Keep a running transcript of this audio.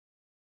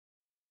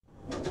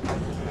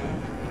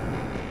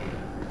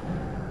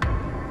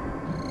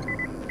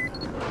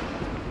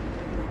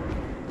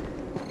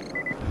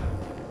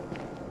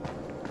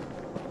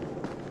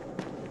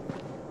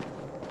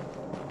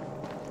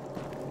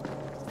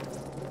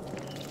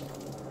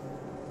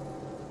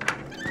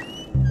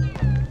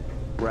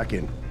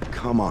Brecken,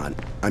 come on.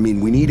 I mean,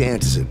 we need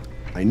Anderson.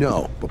 I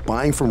know, but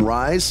buying from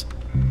Rais?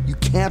 You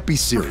can't be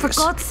serious. For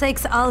God's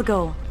sakes, I'll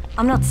go.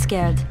 I'm not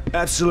scared.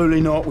 Absolutely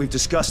not. We've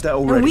discussed that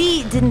already. And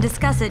we didn't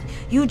discuss it.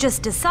 You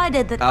just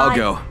decided that I'll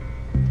go.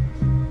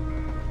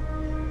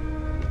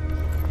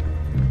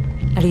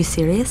 Are you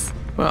serious?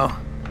 Well,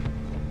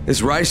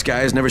 this Rais guy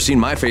has never seen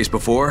my face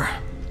before.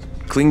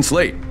 Clean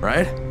slate,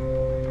 right?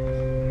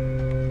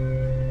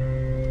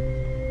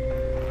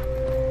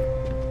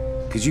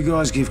 Could you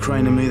guys give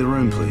Crane and me the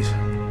room, please?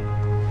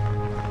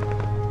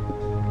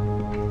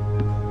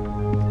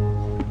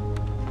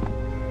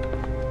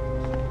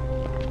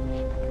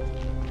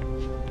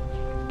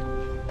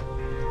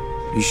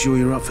 You sure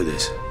you're up for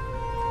this?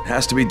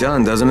 Has to be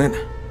done, doesn't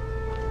it?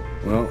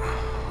 Well,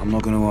 I'm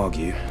not going to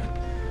argue.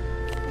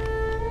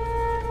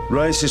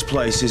 Rais's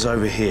place is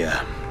over here.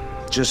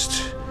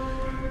 Just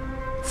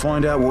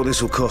find out what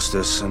this will cost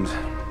us and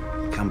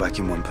come back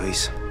in one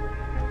piece.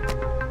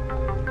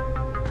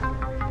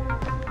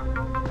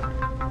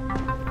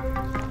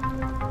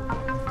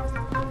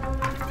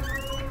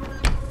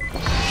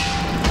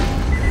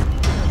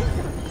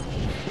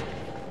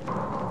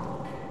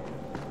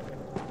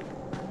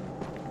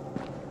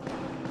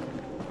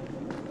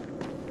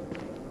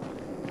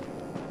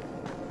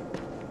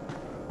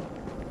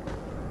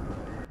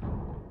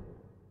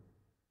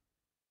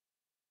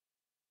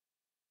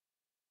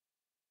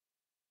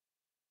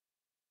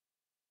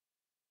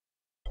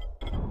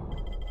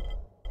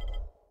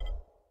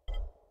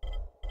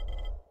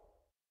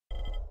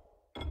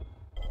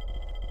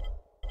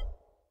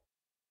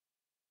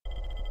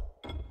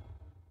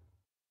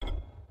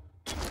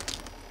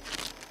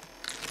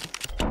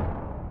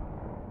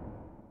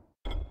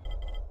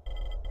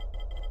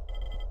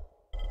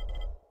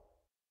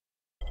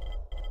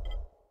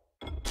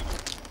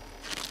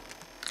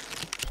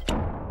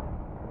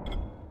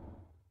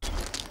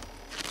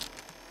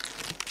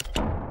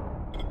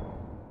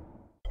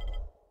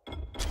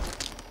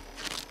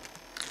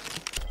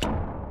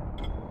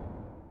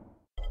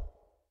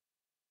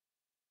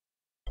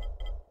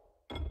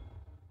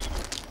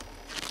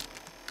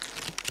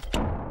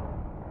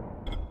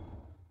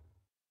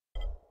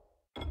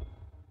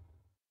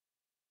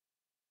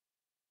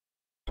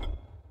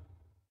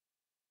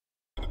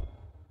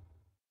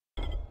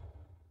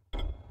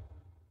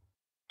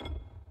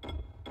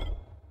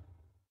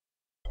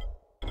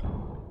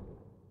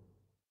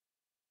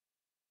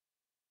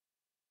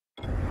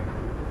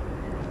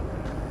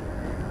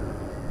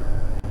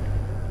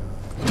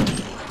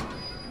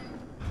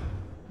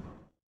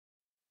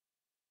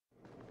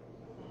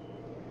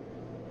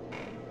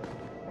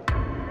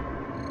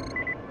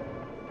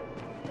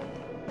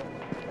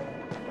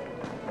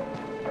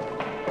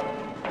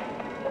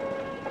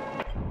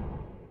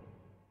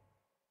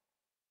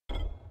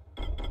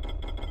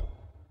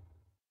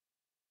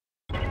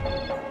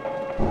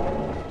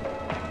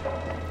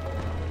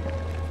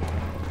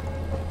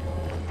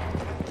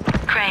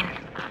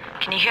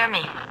 Can you hear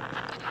me?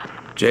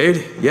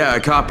 Jade? Yeah, I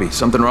copy.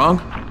 Something wrong?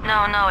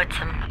 No, it's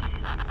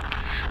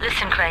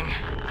Listen, Crane.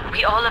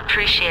 We all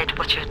appreciate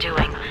what you're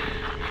doing.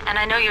 And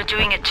I know you're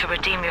doing it to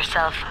redeem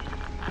yourself.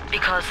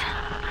 Because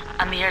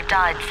Amir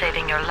died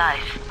saving your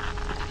life.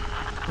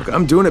 Look,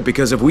 I'm doing it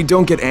because if we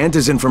don't get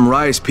Anderson from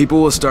Rais,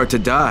 people will start to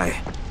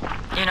die.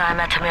 You know, I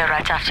met Amir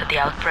right after the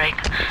outbreak.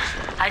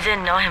 I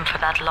didn't know him for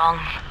that long,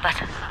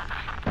 but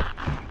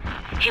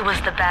he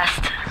was the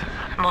best,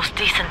 most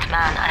decent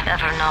man I've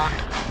ever known.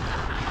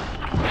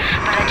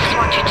 But I just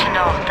want you to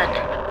know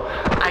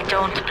that I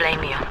don't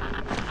blame you.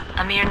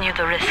 Amir knew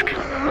the risk.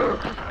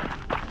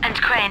 And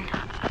Crane,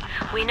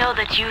 we know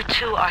that you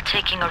too are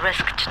taking a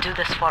risk to do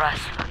this for us.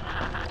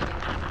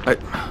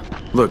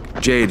 Look,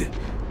 Jade,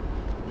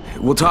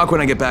 we'll talk when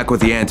I get back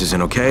with the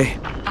Anderson, okay?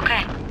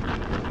 Okay.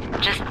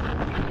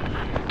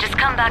 Just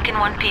come back in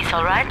one piece,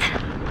 all right?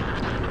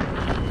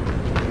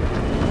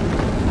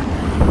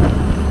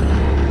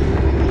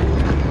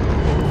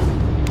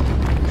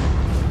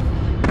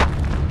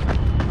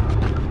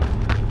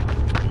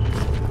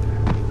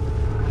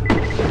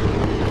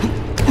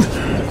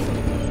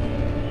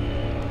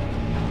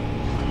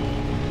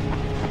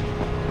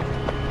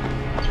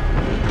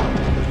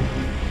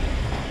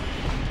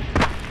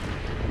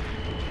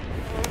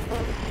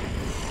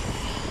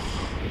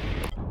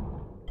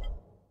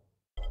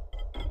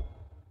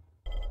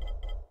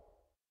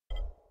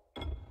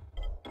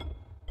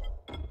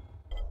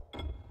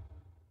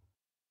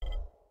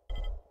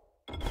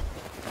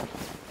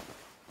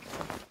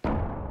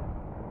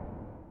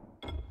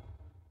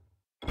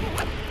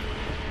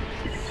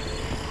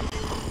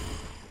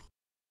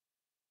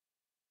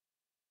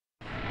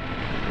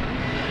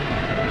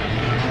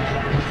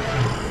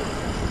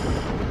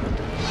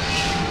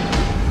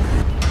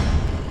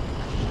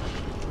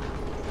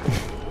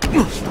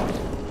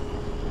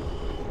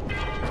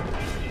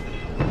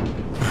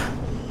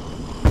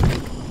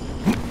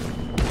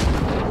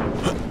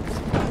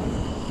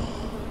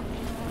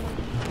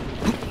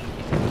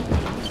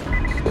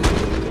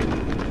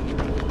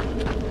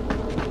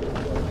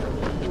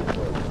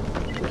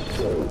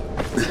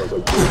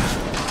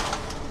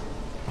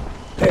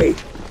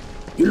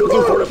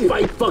 for a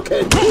fight,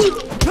 fuckhead!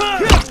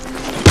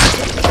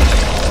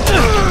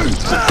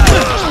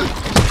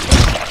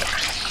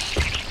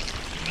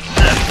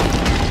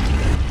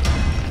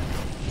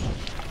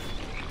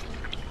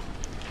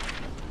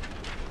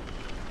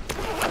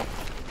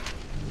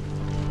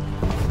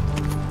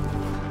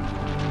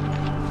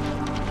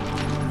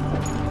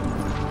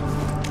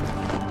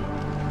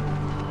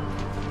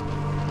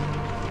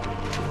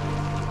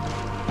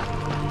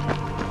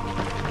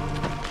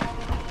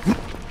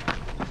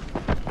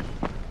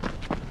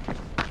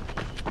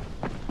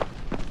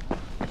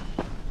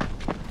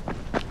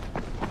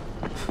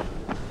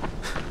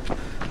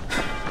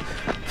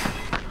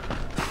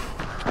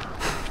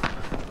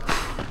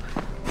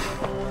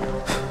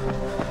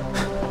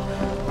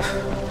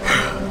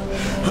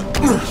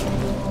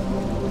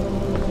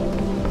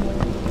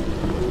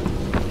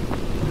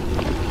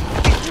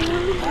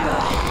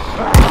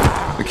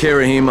 Okay,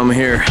 Rahim, I'm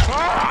here.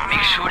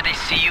 Make sure they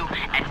see you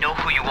and know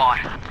who you are.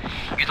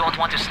 You don't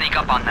want to sneak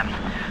up on them.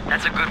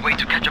 That's a good way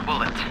to catch a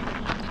bullet.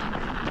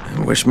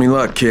 Wish me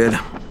luck, kid.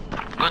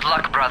 Good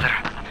luck, brother.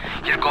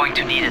 You're going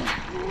to need it.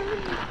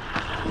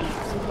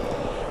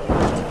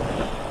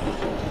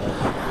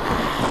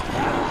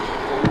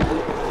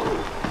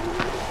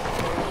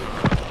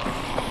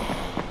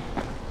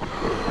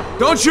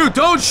 Don't shoot!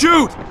 Don't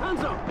shoot!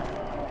 Hands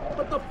up!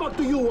 What the fuck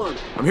do you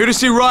want? I'm here to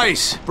see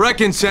Rais.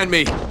 Brecken sent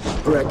me.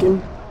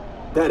 Brecken?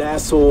 That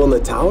asshole on the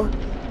tower?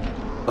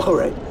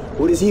 Alright,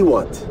 what does he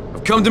want?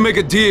 I've come to make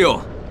a deal.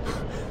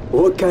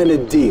 What kind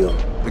of deal?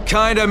 The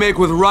kind I make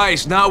with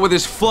Rais, not with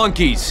his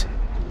flunkies.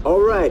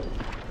 Alright,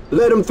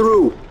 let him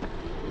through.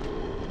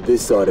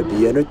 This ought to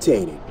be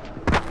entertaining.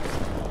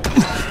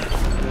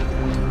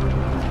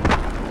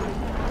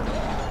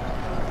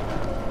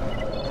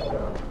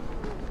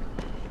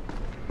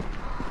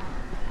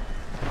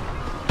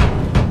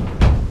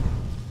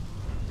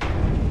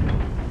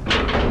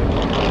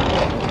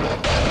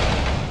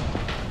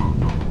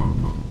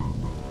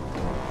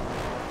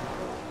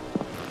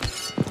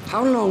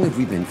 How long have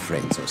we been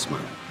friends,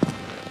 Osman?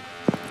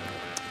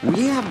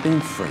 We have been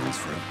friends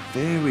for a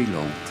very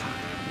long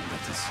time.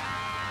 That is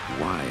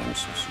why I'm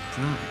so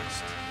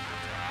surprised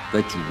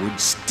that you would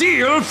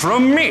steal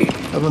from me.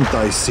 Haven't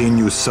I seen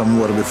you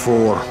somewhere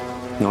before?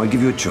 Now I'll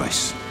give you a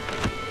choice.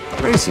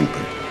 Very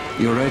simple.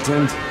 Your right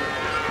hand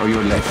or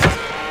your left?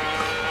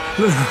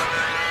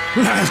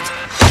 Left!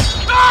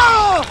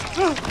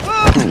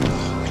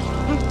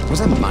 Was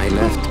that my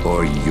left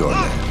or your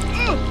left?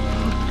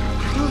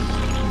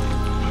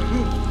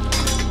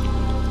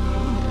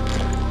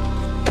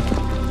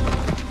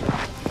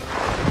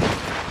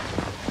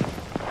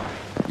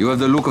 You have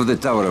the look of the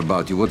tower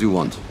about you. What do you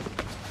want?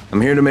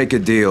 I'm here to make a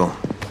deal.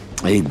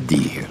 A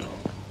deal.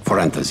 For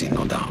Antazin,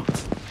 no doubt.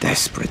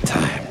 Desperate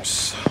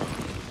times.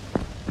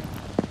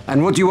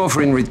 And what do you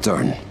offer in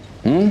return?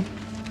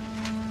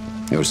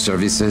 Your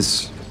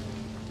services?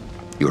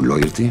 Your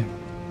loyalty?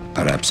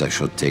 Perhaps I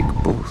should take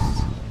both.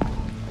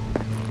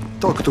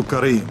 Talk to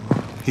Karim.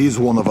 He's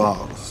one of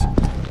ours.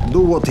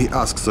 Do what he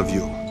asks of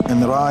you,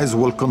 and Rais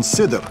will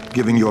consider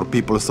giving your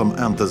people some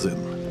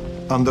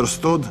Antazin.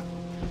 Understood?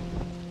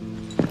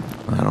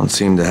 I don't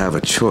seem to have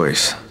a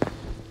choice.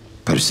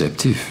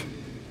 Perceptive.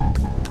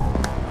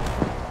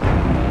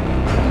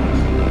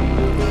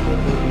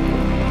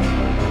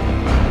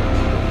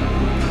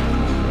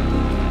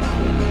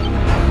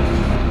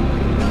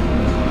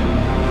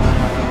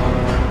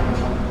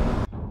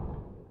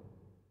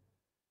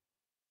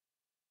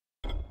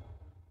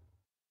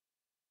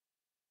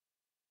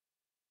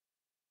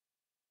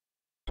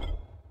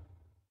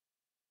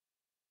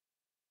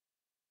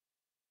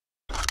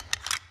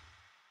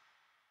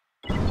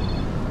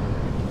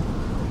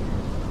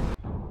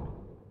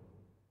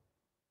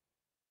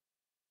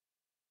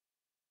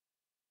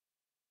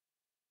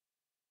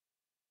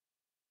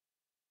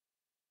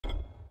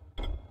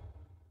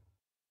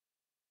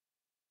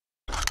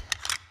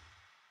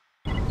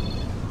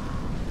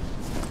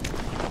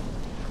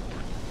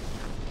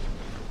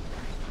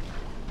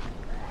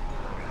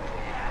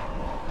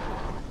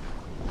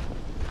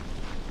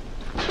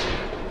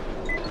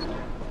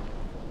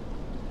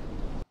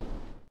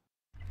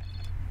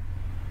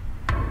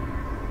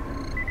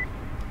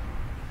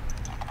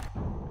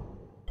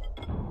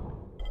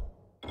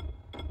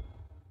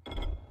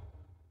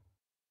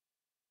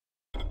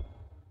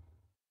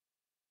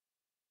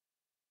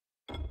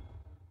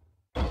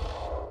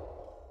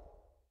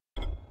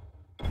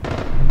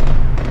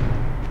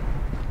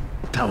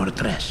 Tower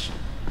trash.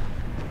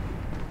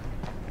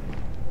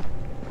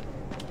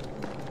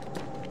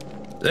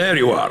 There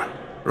you are.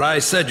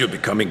 Rais said you'd be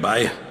coming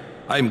by.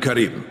 I'm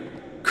Karim.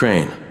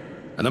 Crane.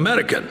 An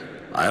American.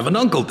 I have an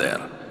uncle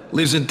there.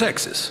 Lives in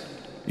Texas.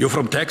 You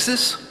from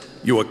Texas?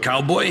 You a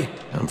cowboy?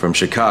 I'm from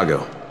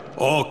Chicago.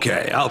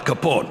 Okay, Al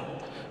Capone.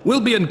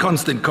 We'll be in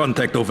constant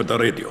contact over the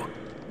radio.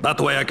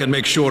 That way I can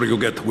make sure you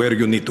get where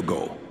you need to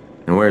go.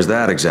 And where's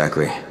that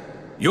exactly?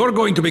 You're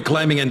going to be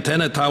climbing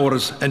antenna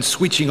towers and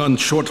switching on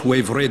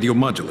shortwave radio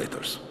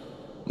modulators.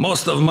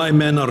 Most of my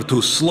men are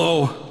too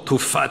slow, too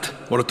fat,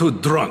 or too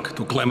drunk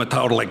to climb a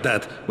tower like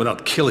that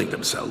without killing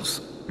themselves.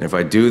 And if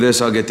I do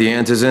this, I'll get the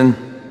antizin?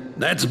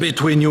 That's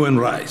between you and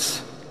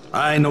Rais.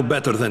 I know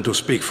better than to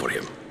speak for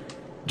him.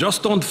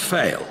 Just don't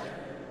fail.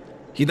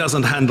 He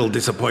doesn't handle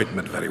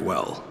disappointment very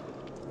well.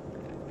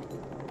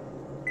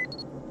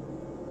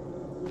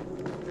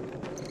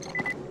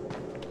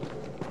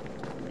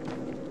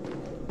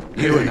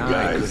 You and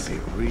I could be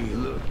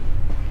real.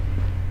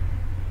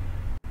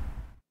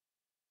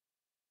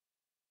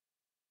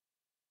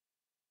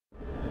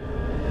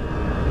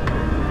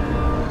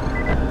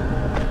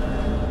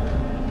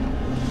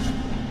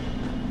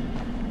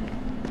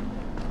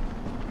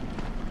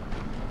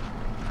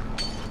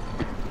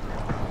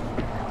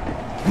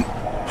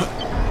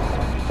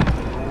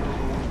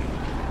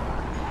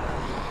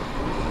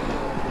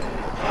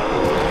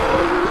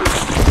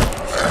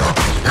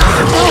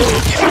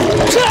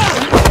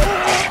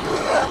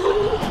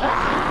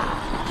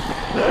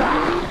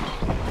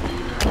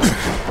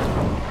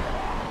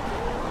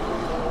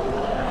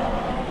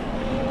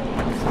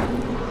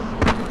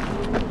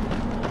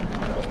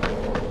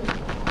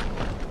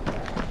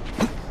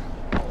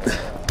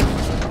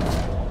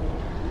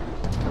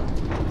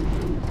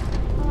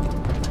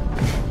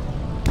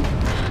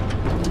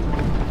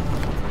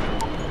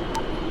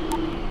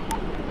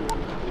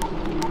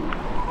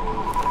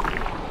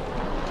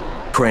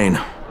 Crane.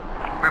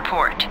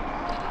 Report.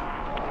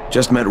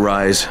 Just met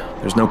Rais.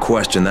 There's no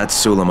question that's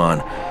Suleiman.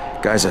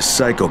 Guy's a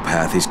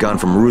psychopath. He's gone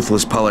from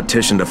ruthless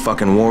politician to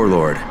fucking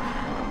warlord.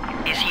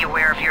 Is he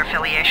aware of your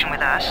affiliation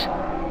with us?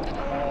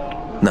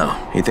 No,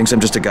 he thinks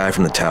I'm just a guy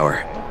from the tower.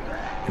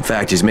 In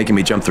fact, he's making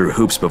me jump through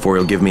hoops before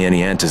he'll give me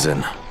any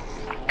antizin.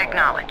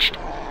 Acknowledged.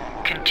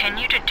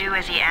 Continue to do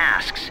as he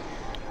asks.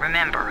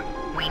 Remember,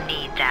 we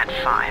need that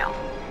file.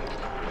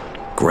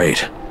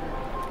 Great.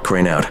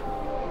 Crane out.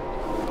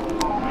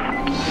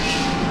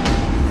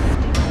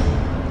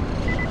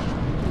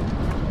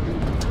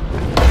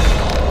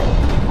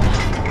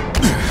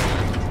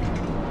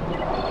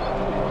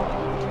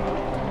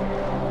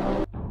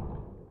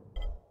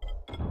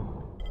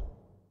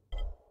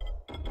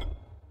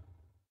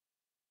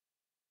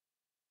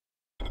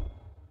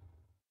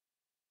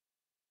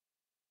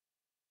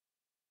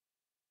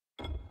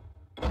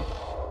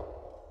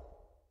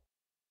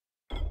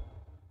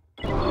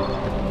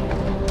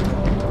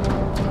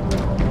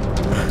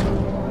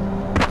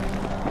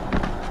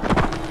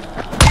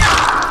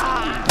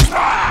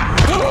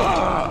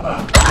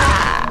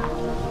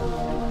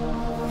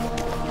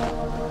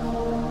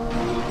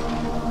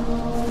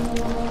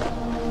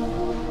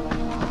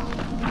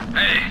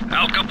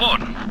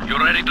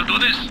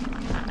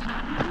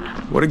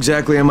 What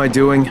exactly am I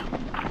doing?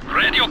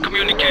 Radio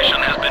communication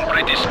has been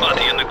pretty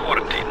spotty in the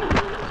quarantine.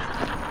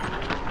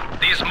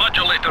 These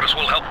modulators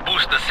will help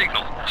boost the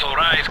signal, so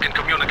Rais can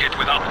communicate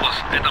with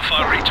outposts at the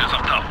far reaches of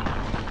town.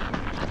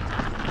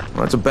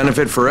 Well, that's a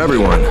benefit for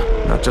everyone,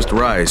 not just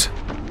Rais.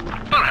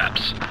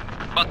 Perhaps.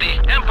 But the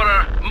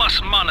Emperor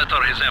must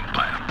monitor his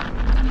empire.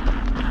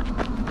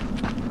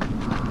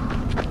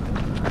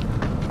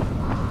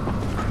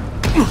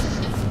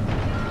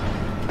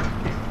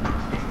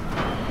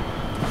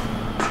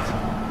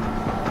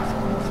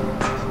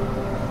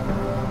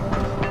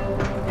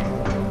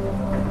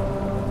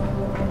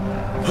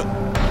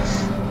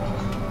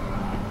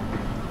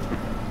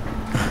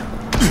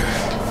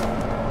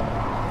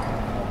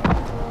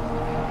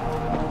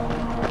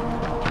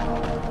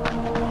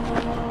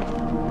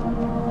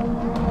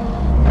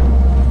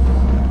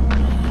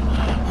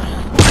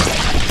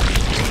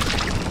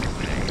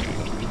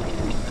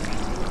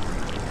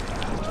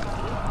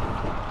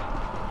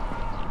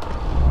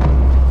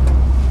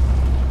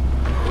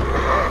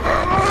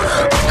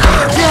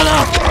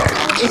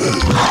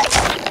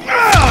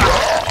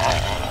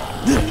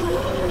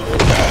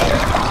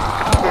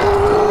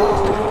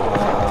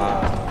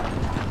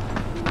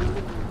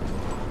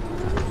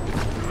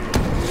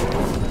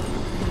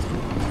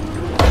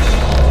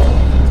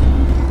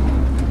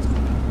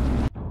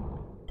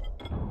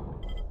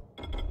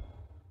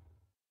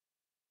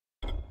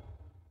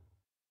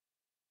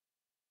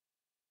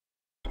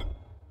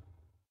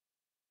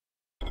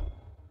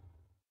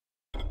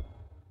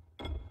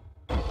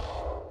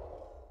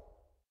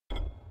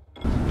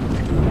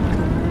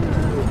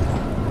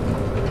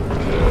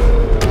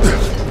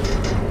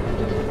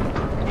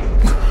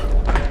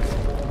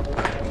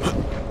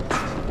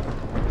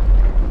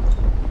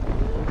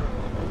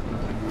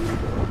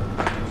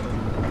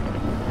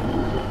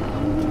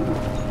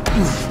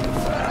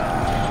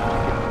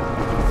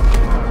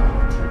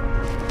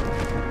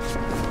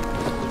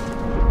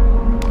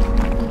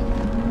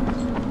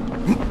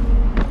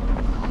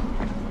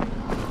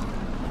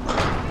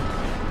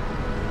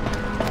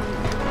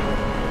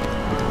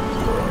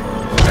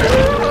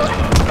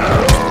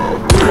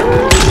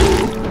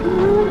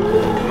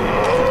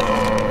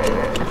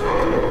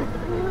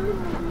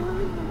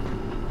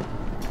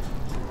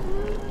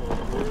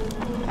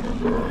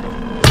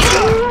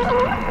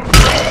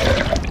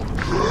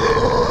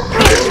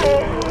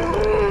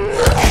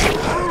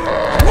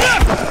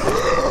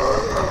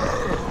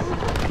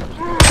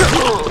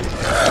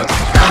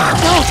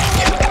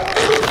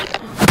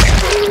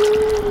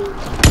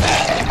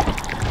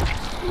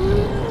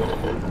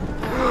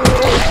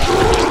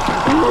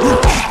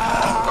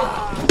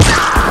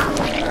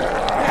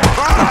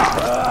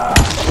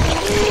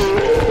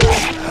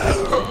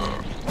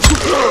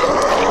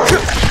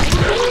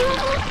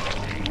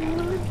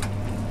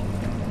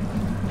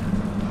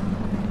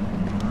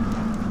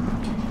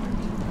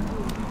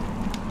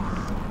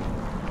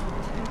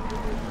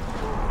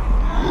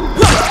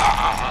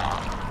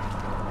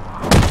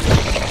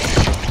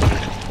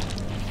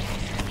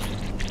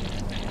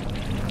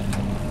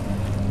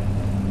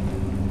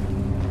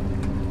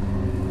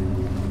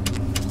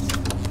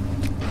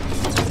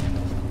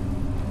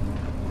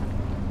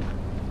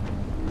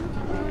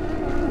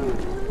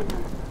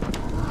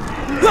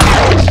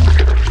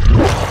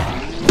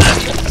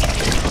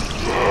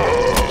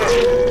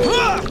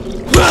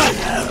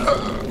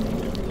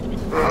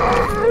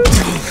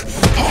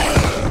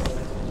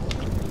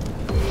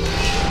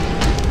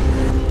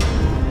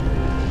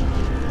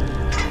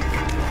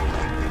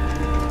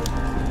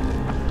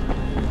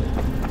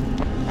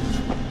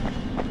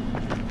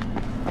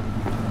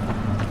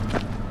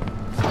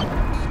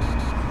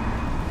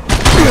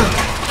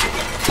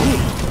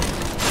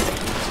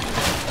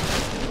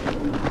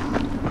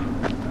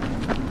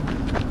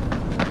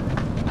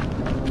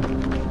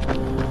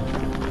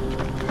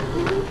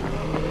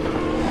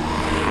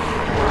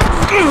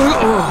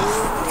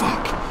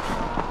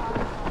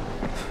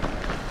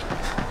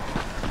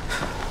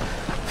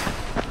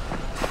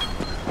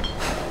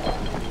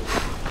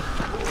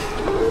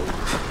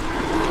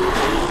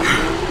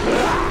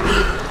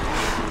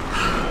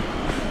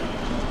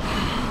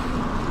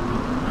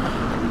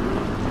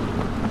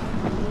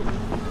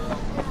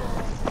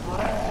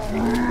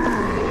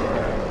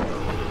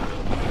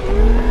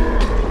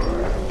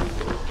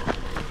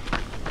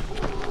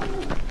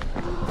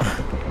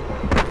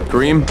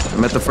 Kareem,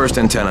 I'm at the first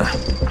antenna.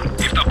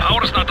 If the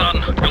power's not on,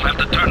 you'll have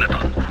to turn it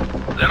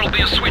on. There'll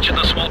be a switch in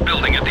the small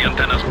building at the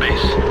antenna's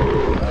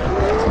base.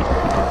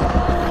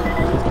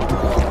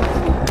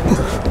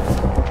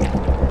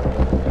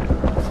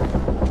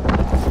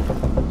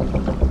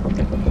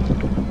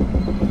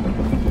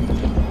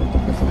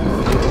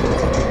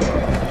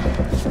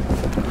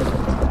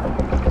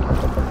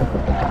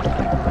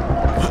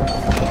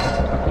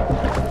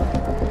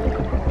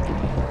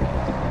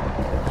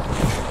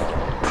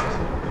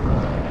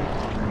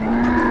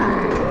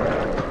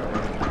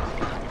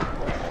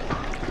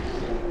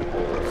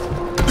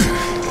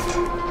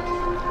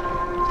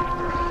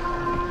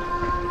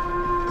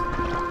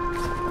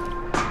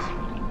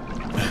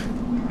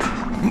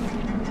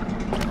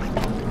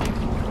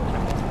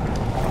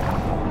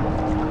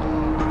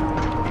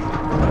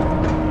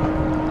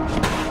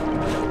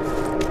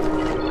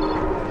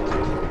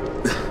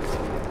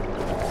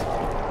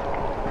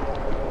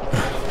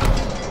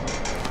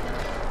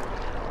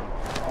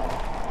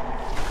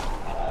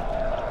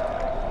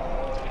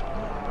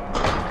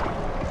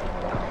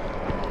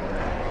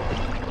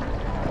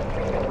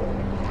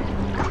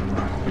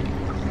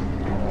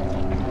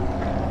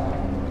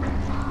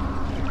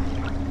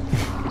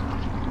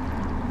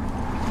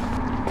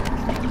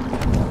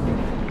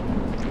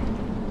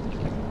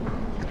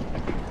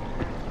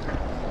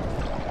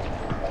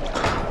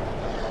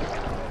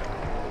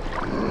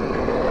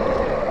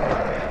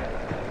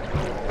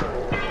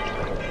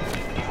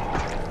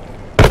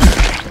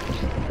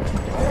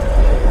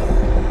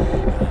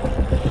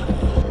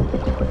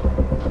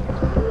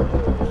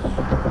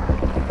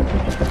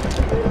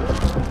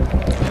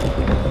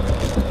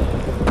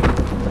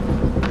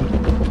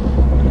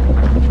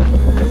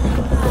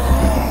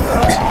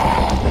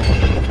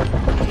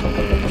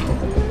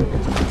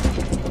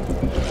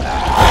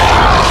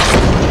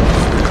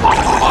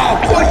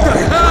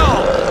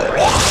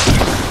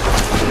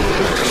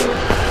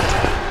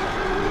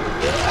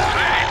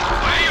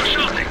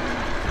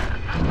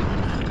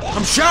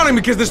 Shouting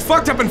because this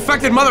fucked up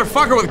infected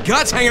motherfucker with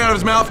guts hanging out of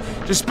his mouth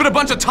just spit a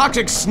bunch of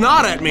toxic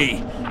snot at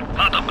me.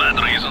 Not a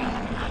bad reason.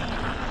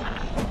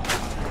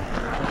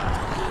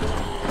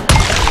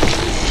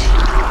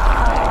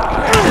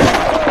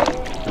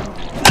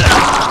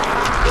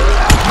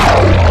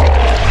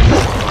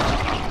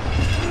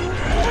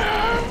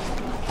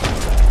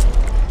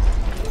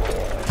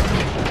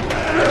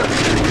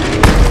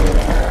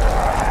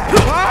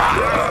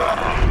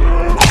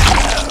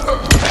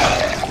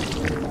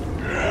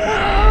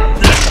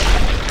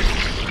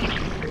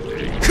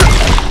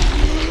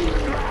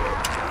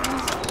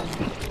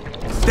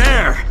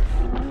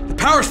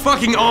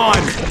 Fucking on!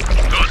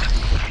 Good.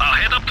 I'll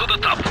head up to the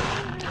top.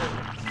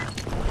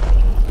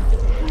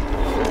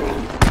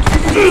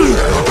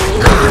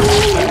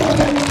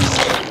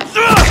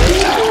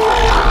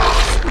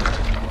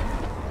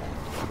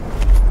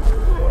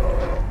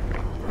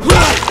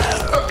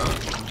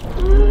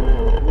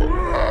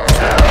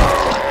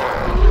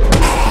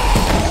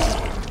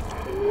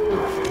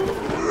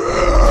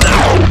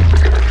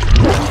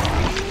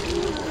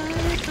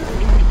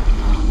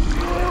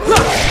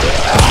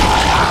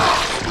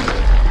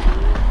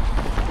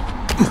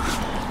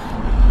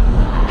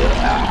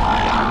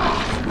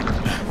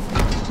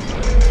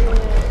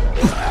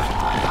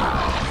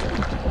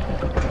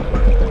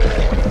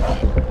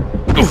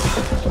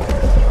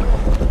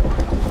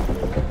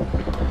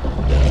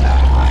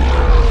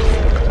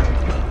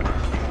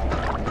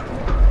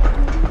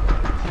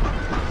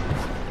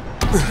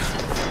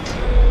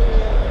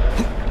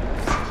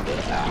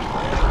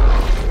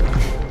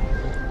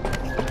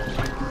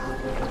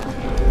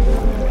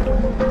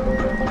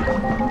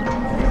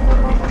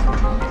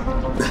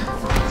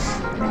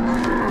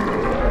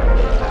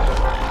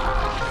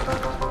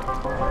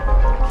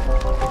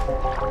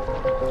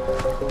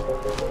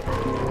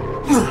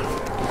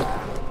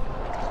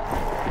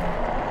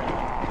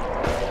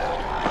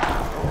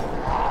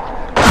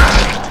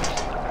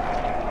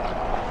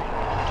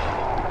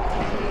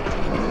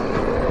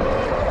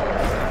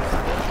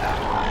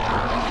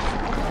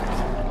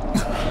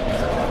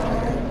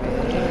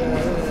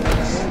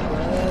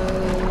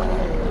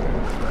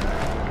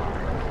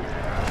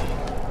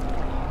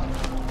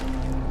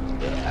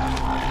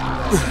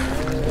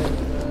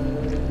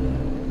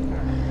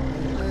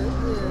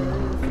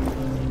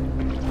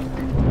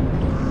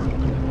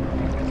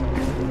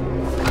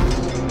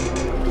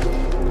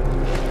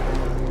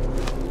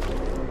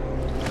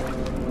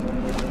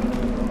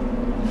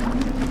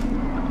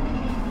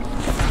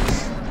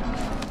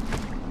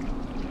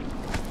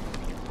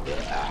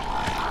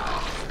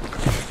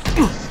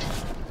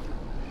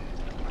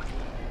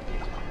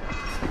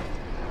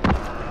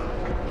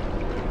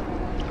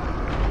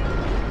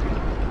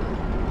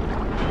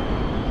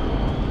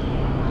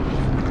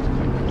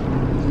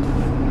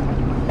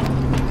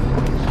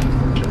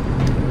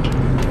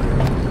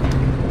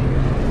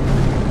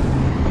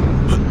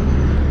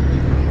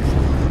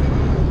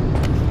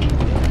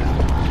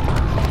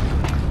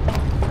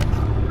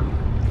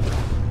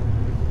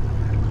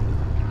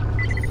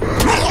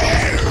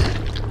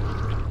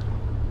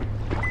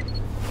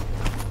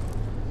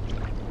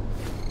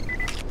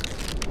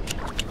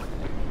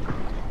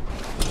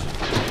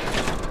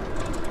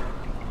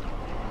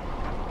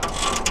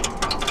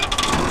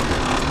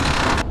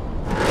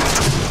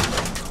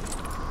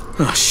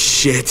 Oh,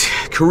 shit.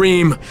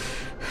 Kareem,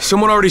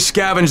 someone already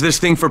scavenged this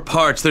thing for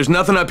parts. There's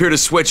nothing up here to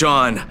switch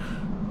on. Fuck,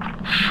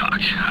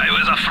 I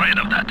was afraid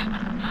of that.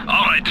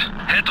 All right,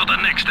 head to the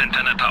next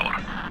antenna tower.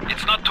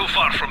 It's not too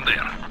far from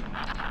there.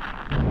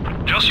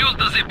 Just use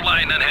the zip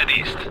line and head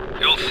east.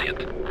 You'll see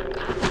it.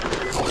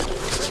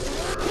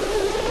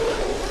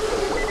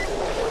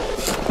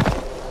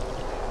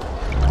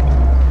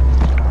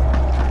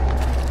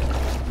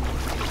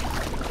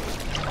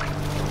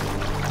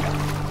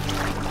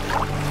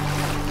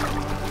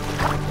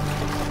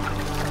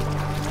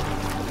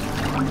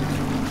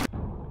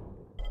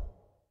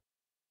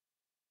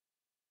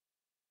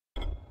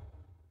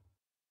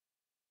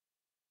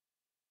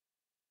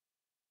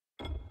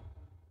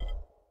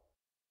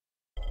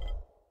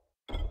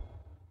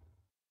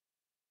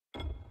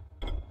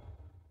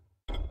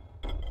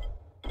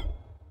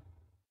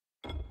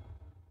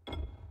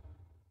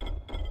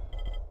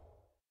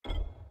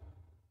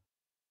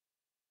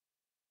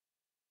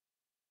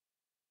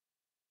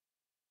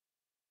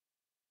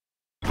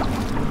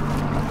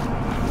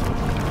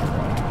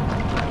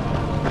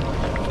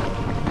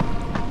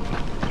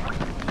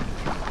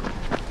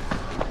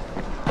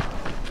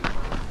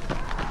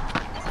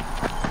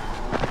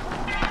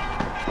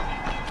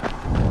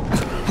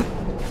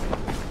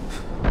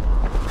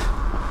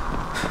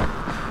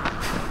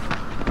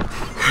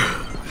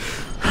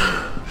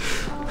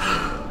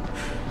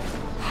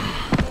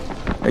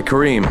 Hey,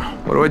 Kareem,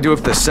 what do I do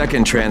if the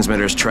second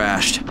transmitter's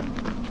trashed?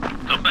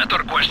 The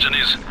better question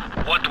is,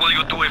 what will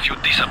you do if you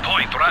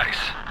disappoint Rais?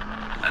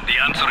 And the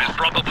answer is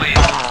probably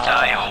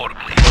die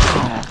horribly.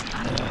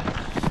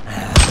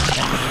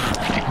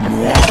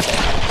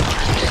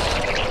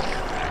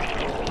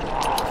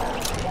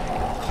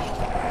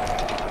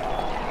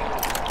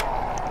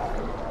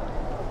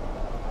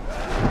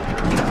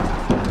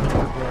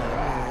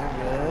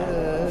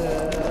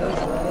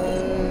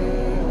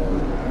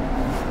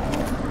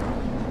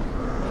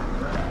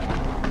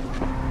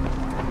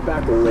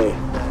 Back away.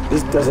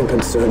 This doesn't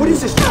concern me. What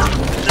is this? I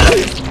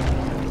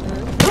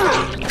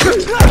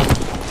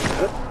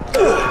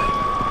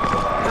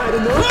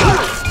don't know.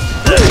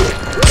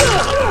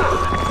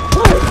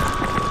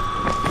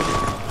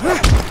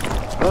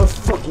 I'll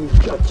fucking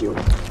gut you.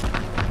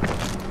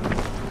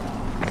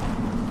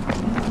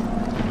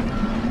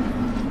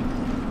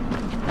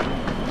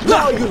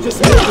 Now you're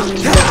just making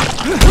me mad.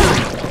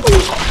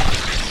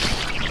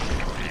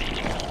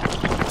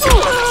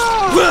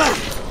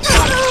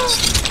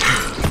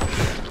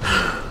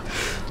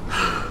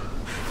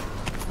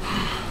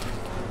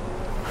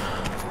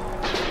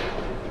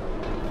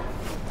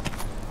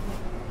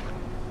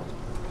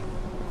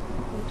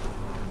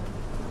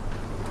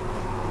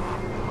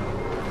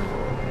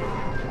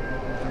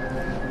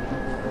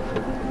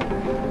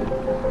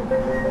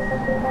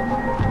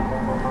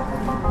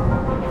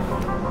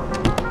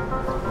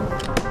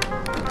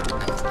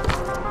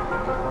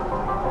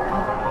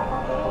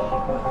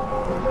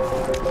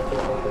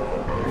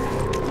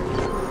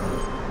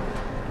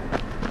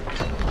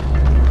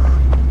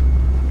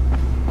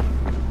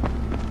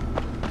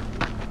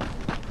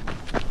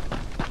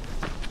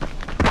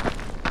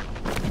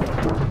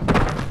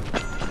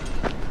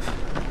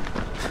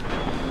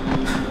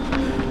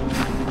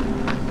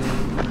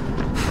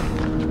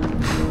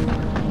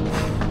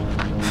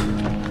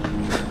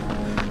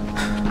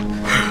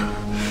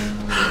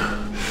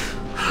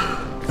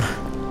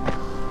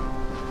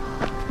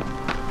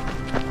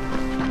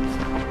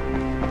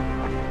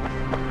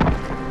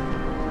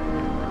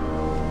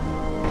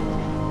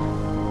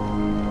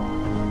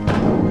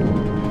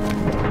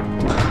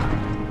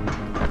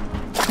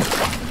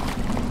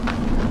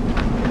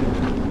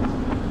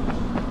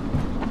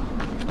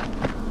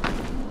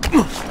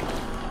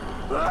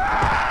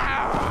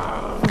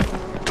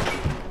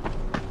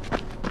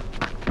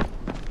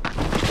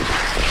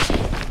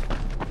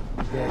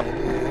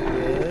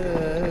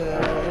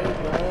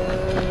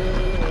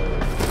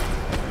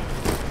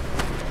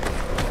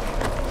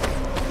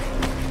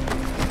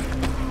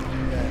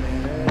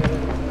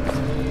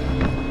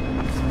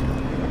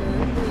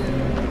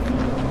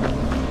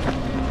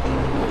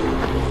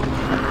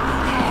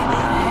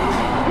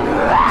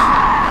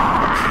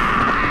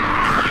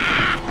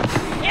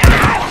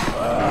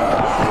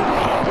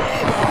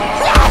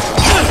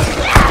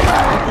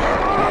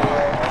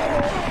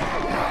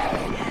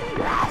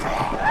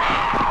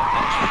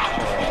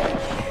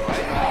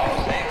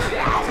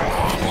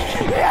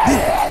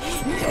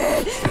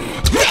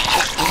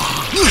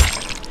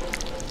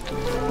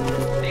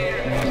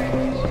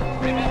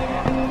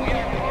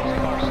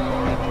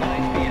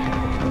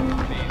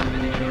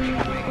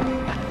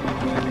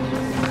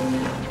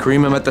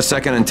 Kareem, I'm at the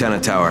second antenna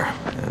tower.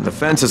 And the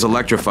fence is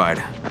electrified.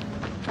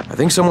 I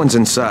think someone's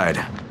inside.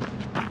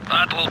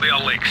 That will be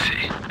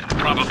Alexei, and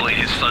probably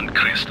his son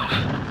Christoph.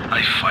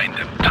 I find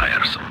them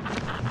tiresome.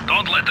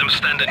 Don't let them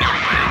stand in your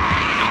way.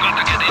 You've got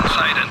to get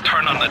inside and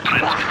turn on the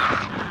transmitter.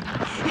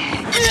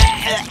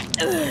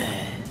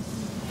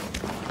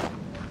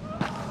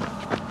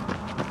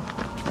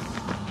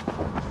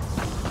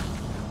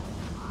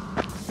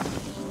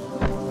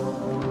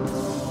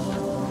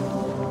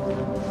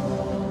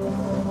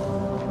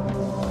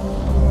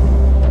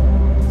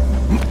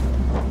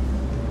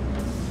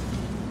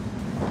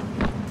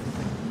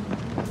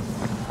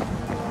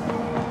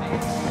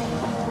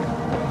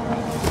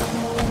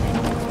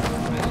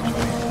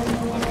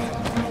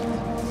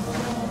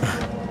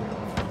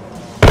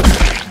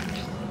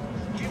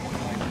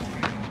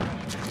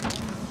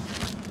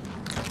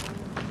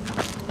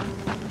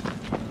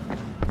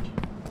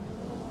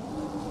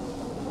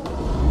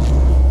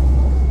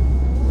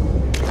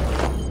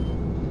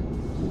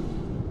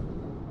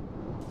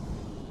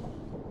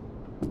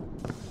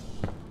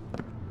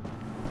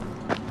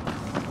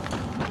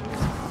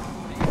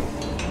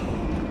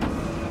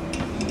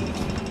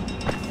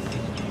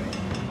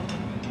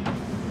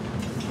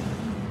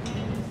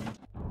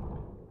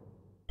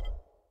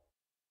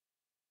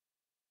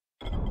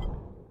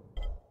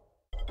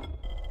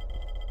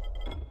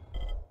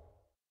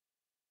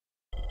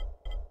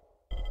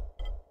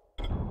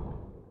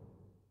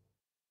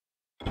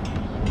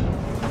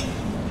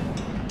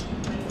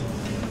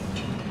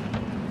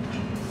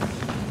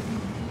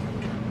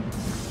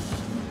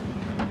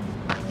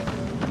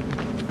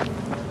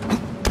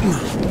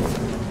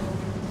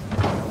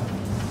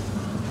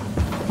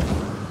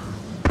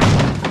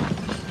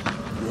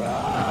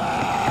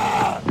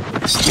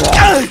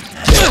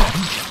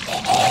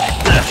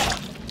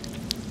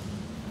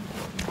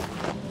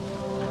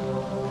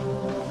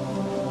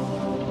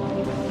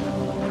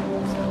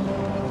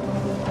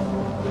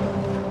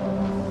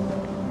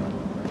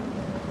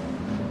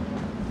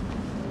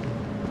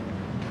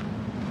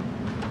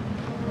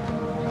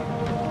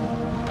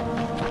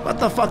 What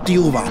the fuck do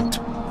you want?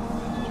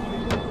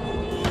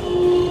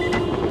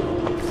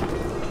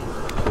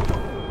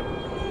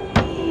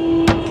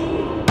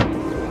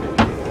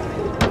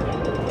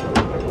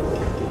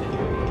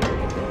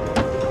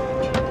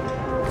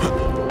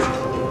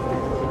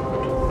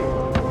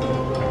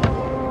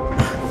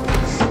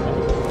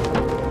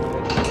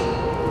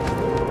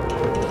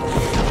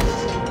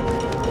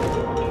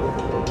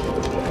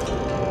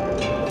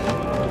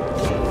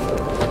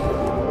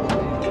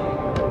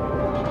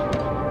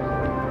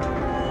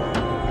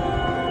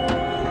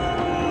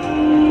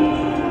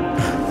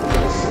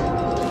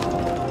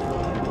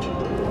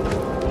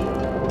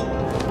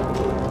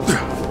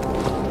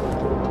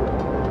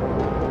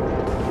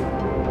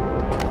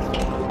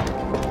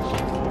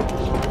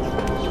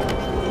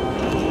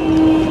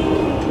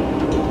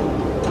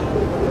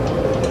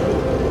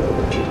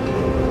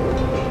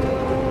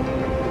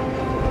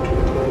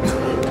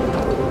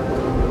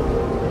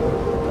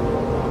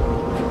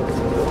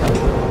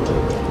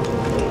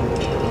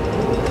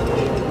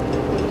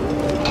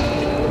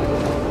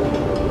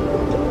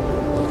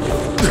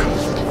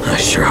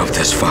 Sure hope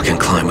this fucking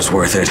climb was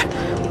worth it.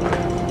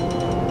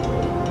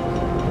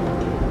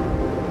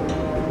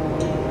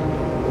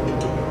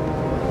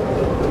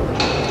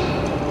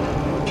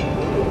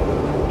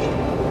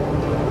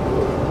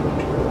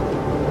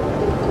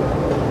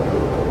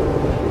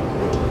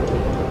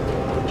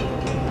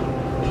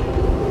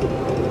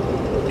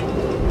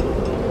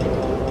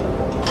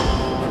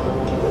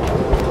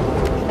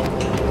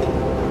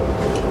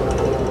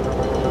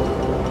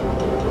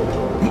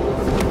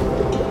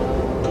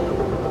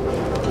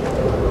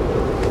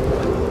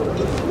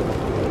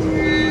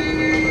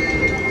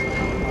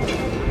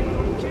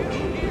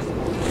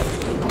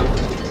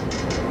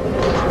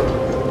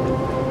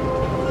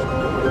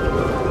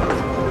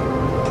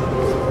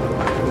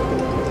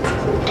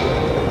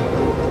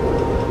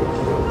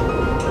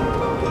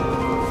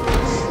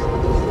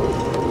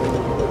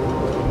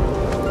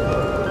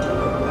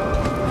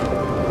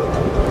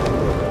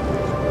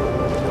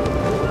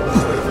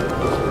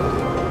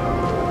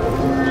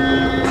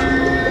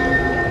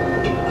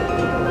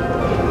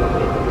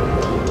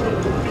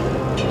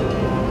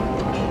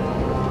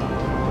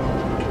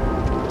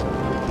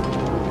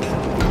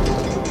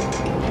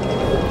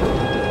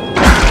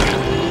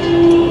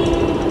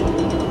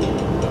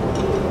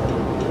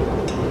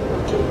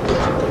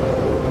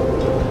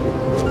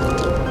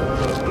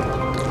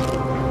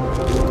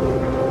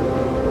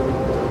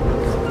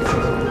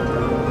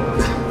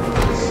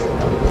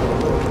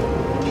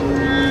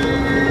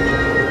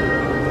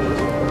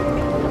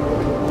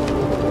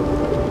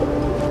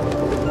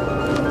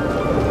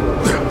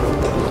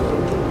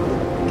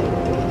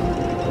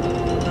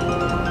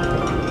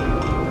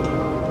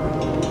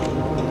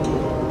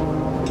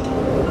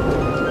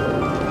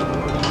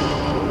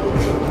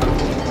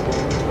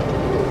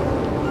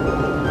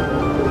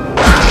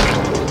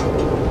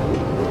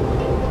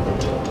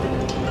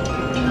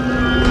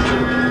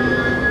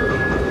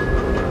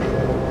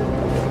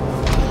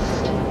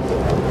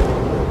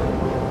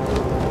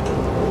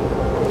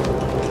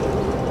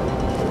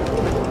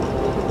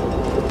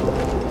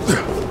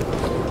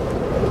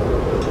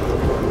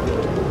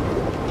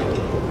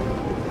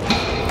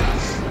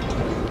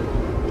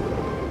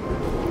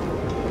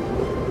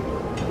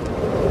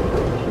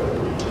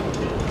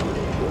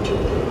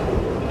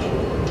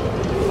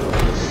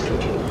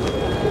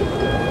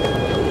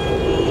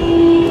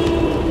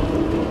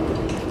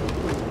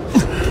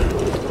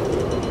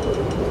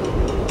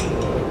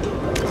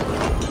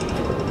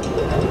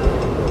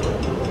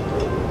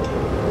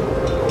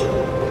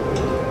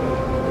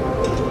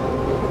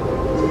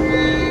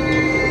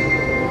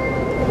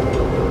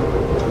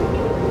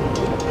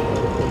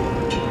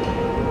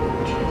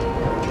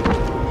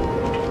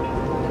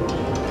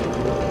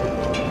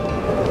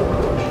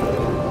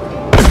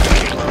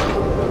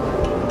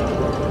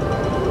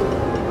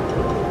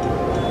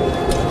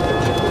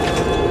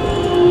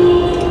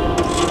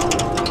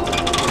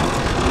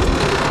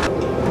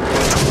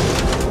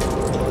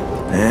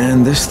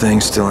 And this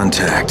thing's still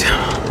intact.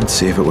 Let's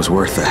see if it was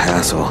worth the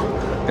hassle.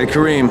 Hey,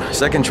 Kareem,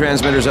 second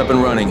transmitter's up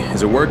and running.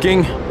 Is it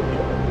working?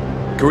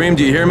 Kareem,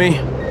 do you hear me?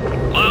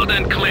 Loud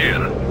and clear.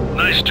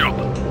 Nice job.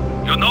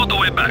 You know the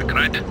way back,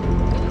 right?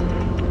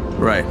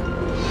 Right.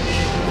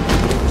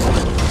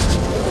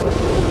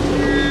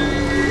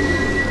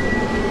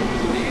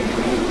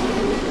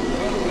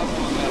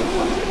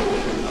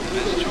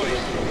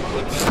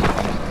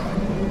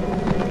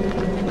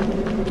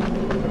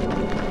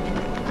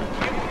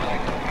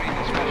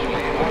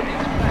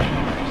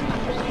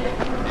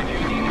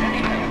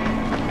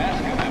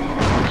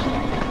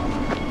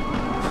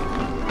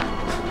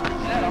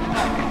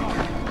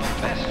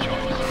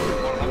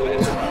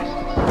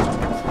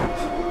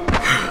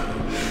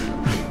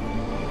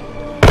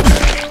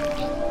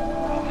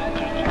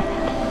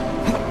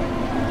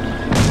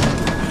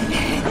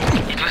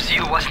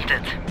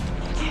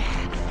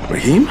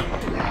 Raheem? The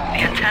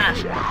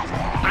antennas.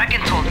 Brecken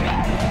told me.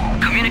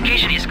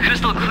 Communication is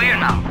crystal clear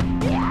now.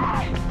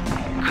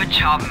 Good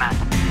job, man.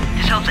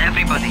 This helps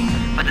everybody,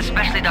 but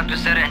especially Dr.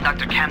 Zere and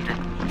Dr. Camden.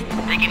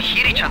 They can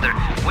hear each other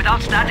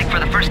without static for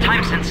the first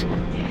time since,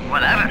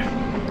 well, ever.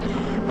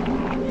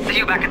 See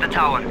you back at the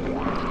tower.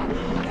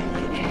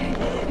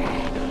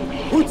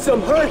 Put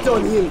some hurt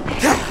on him!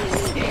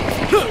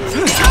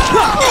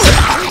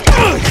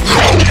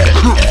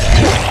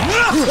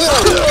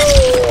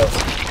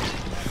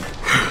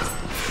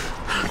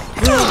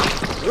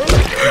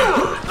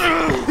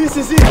 This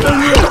is it for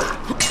you!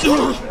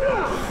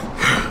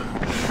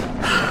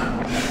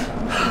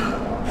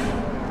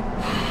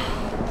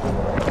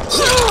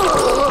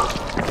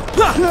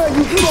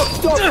 You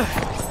fucked up!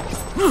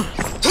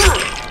 Damn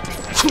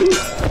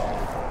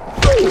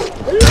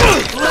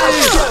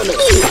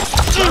it!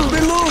 Be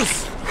loose!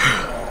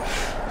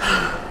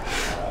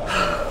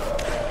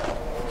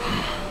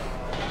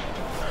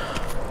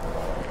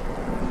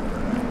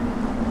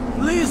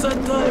 Please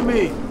untie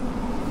me!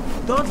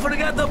 Don't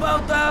forget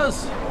about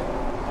us!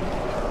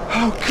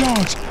 Oh,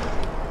 God!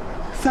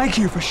 Thank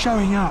you for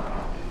showing up.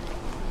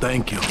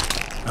 Thank you.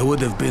 I would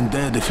have been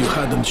dead if you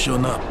hadn't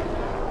shown up.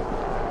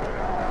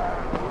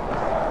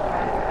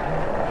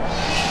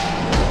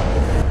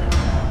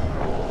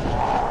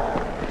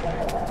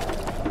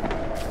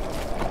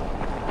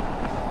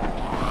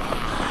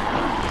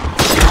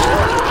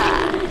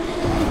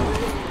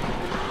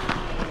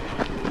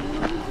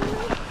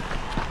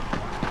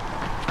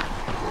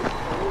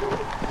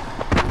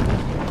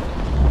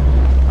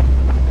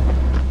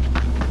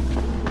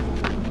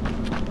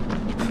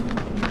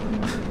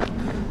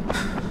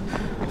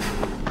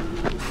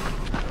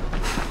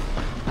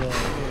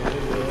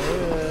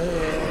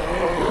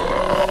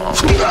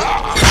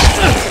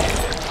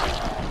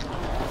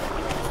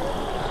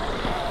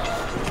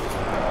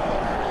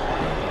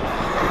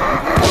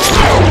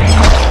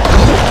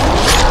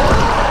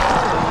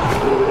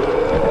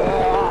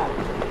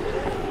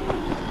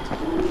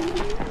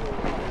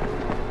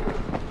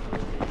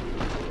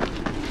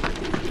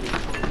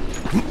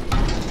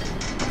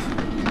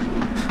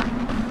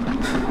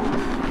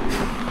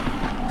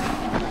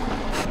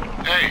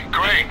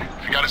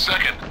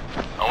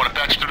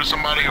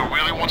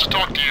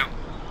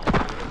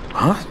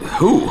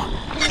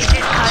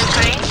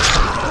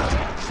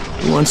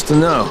 Wants to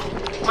know?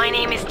 My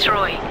name is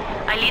Troy.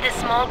 I lead a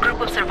small group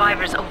of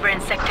survivors over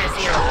in Sector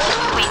 0.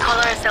 We call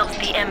ourselves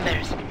the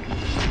Embers.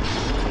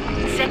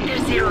 Sector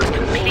 0 is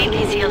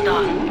completely sealed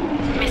off.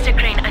 Mr.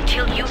 Crane,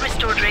 until you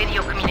restored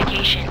radio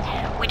communication,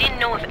 we didn't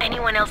know if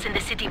anyone else in the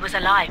city was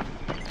alive.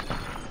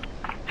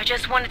 I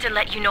just wanted to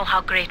let you know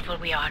how grateful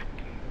we are.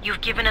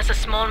 You've given us a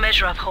small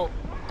measure of hope.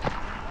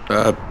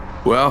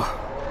 Well,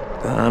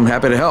 I'm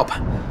happy to help.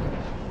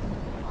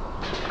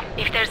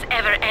 If there's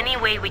ever any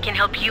way we can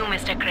help you,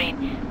 Mr.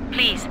 Crane,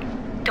 please,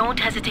 don't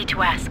hesitate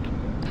to ask.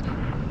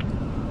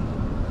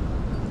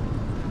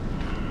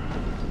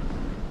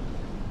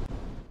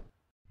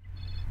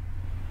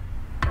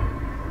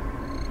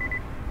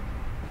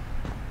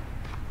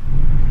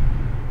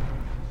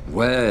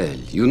 Well,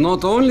 you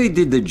not only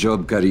did the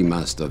job Karim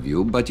asked of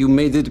you, but you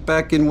made it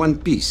back in one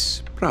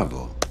piece.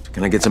 Bravo.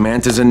 Can I get some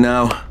antizin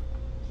now?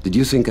 Did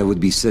you think I would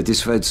be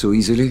satisfied so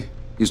easily?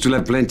 You still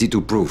have plenty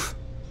to prove.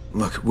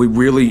 Look, we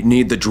really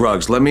need the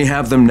drugs. Let me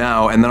have them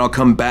now, and then I'll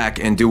come back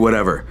and do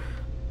whatever.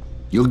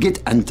 You'll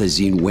get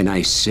antizin when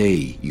I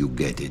say you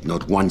get it,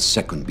 not 1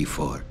 second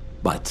before.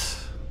 But,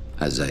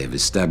 as I have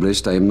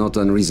established, I am not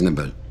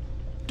unreasonable.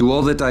 Do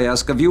all that I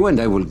ask of you, and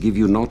I will give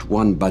you not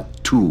 1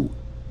 but 2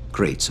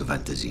 crates of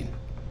antizin.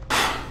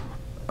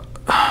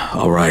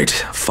 All right,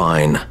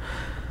 fine.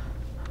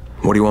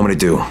 What do you want me to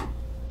do?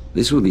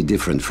 This will be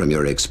different from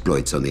your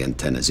exploits on the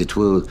antennas. It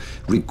will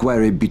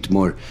require a bit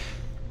more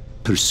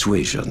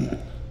persuasion,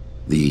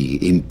 the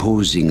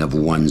imposing of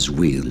one's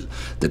will,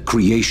 the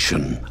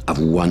creation of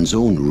one's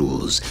own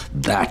rules.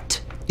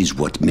 That is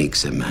what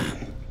makes a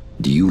man.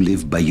 Do you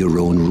live by your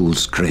own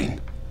rules,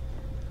 Crane?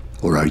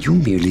 Or are you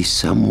merely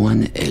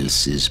someone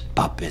else's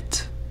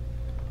puppet?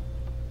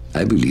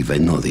 I believe I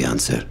know the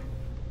answer.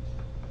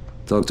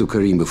 Talk to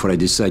Karim before I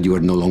decide you are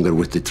no longer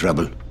worth the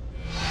trouble.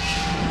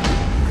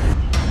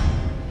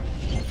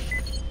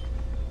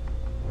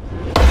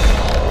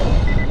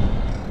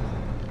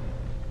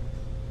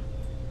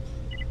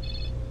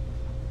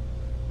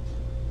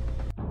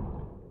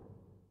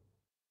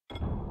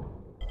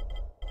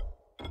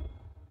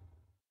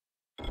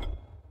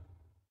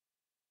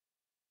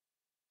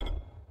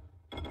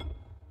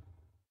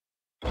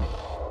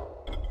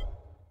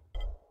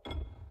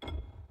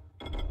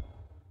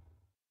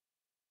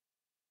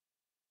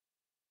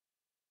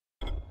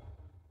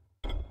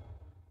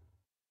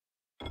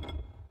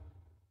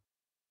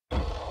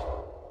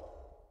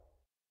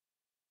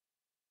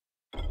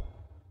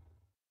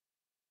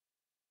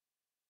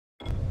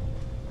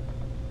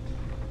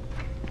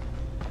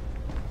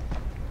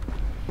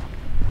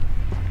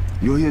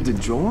 You're here to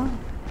join?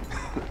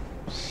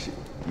 Shit,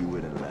 you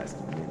would have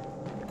lasted a minute.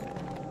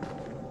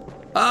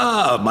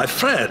 Ah, my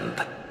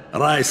friend.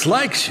 Rais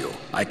likes you,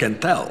 I can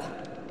tell.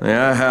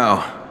 Yeah,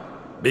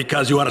 how?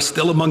 Because you are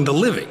still among the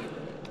living.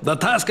 The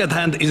task at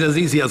hand is as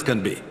easy as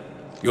can be.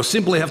 You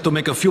simply have to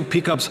make a few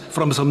pickups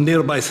from some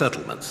nearby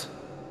settlements.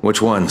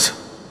 Which ones?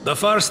 The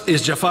first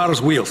is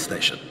Jafar's wheel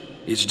station.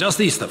 It's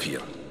just east of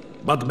here.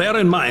 But bear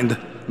in mind,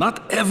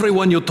 not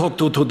everyone you talk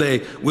to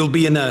today will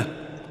be in a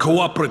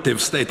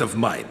cooperative state of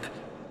mind.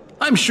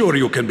 I'm sure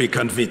you can be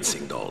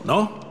convincing though,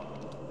 no?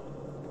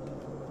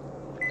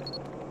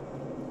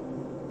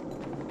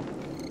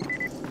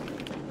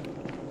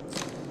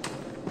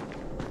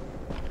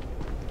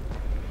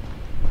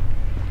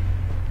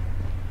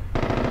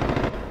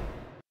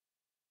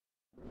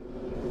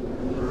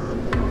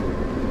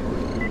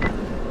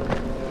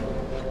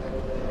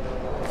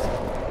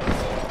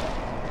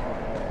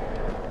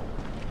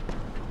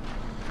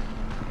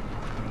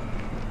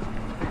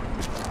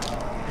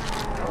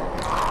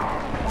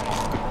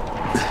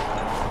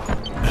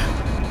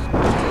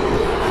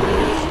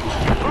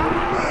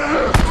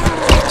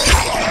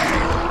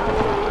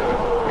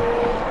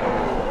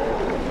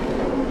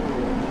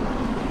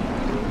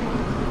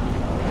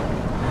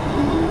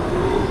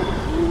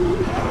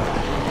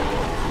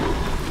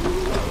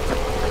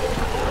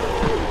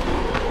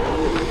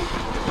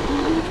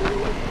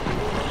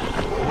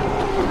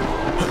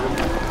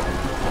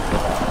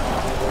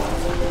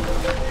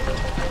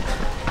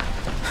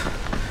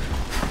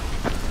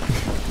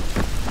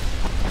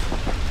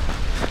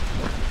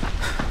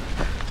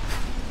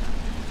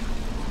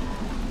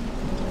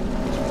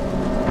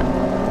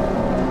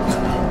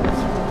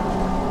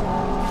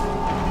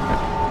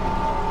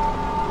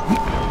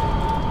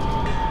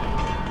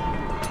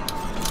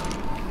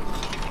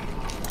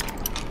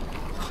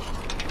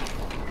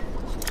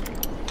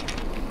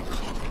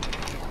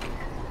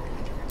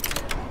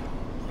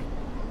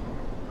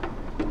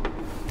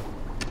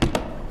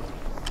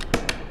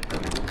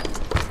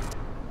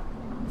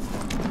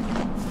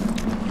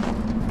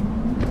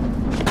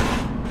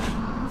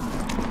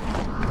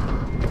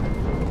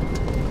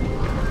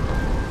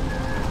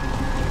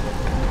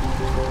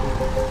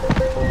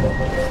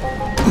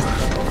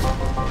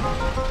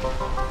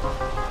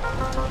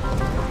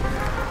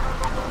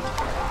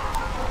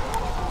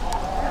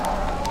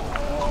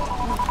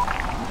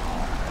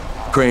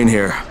 Crane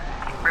here.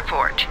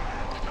 Report.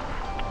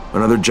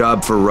 Another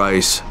job for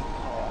Rais.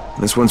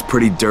 This one's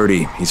pretty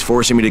dirty. He's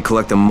forcing me to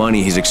collect the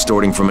money he's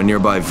extorting from a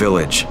nearby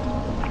village.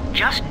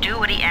 Just do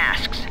what he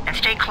asks, and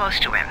stay close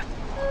to him.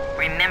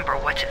 Remember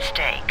what's at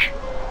stake.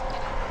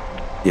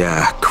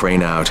 Yeah,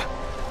 Crane out.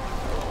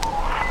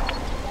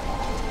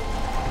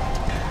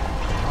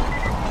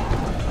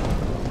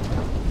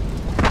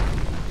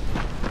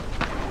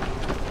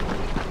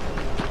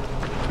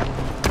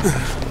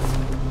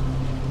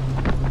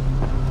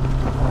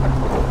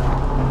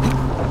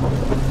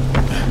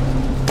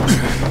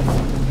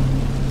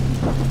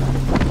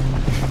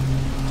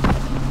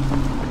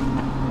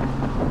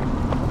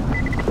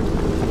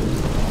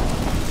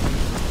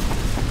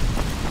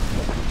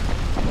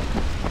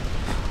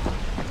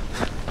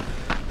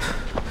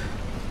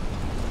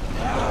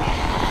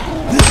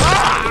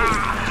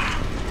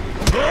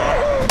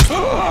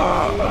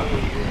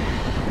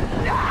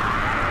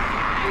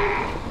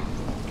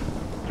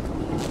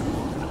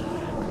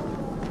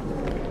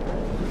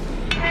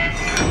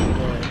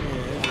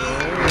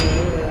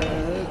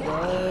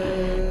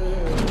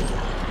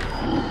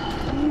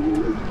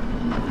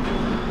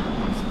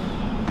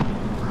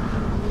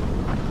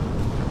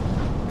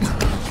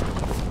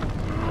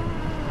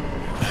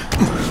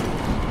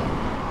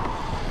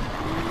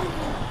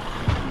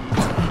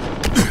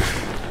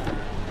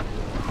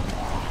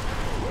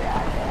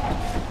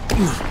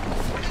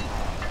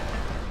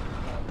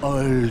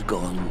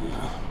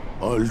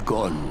 All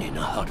gone in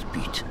a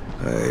heartbeat.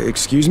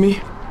 Excuse me?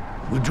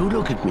 Would you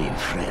look at me,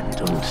 friend,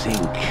 and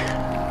think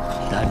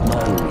that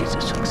man is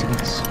a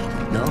success?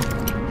 No?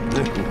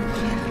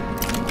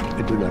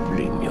 I do not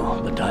blame you,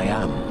 but I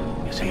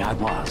am. You say I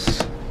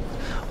was.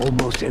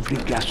 Almost every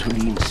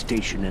gasoline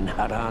station in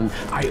Harran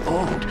I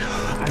owned.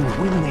 And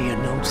when they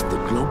announced the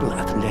Global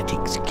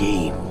Athletics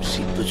Games,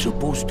 it was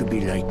supposed to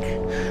be like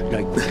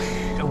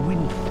a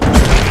wind.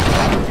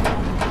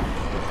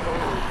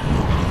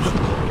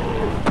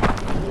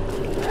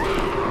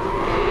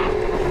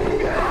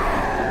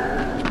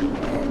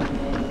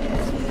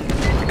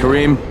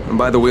 Karim, I'm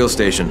by the wheel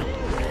station.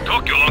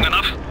 Took you long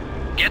enough.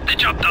 Get the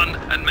job done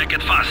and make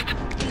it fast.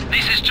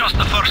 This is just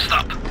the first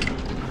stop.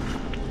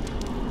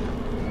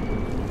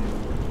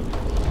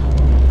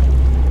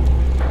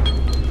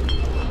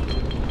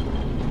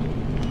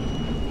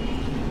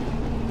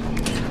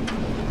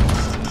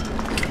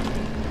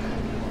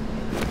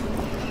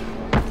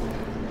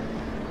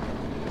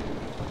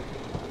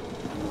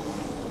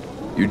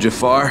 You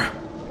Jafar?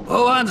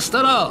 Who wants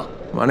to know?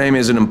 My name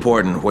isn't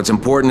important. What's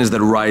important is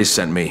that Rais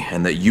sent me,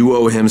 and that you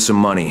owe him some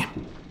money.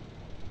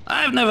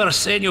 I've never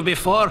seen you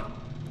before.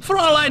 For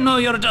all I know,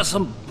 you're just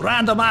some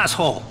random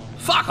asshole.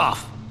 Fuck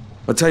off.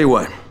 I'll tell you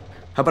what.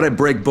 How about I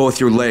break both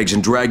your legs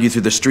and drag you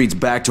through the streets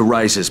back to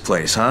Rais's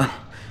place, huh?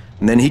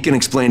 And then he can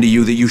explain to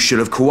you that you should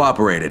have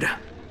cooperated.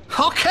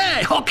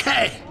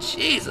 Okay.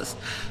 Jesus.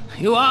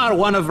 you are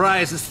one of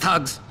Rais's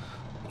thugs.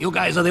 You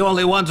guys are the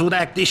only ones who'd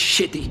act this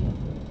shitty.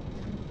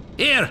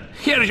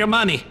 Here's your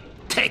money.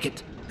 Take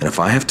it. And if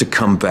I have to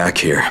come back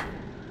here...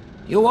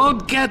 You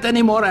won't get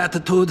any more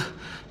attitude.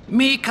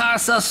 Mi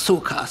casa, su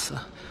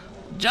casa.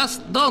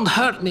 Just don't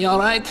hurt me, all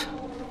right?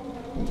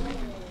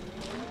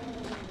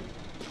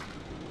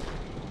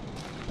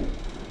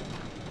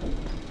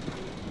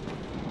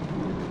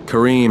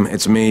 Kareem,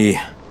 it's me.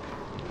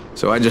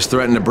 So I just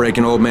threatened to break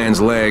an old man's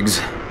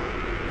legs.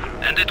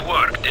 And it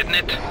worked, didn't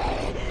it?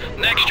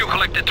 Next you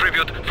collect the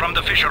tribute from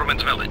the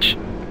fisherman's village.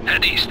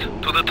 Head east,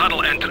 to the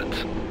tunnel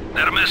entrance.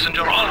 Their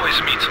messenger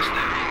always meets us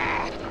there.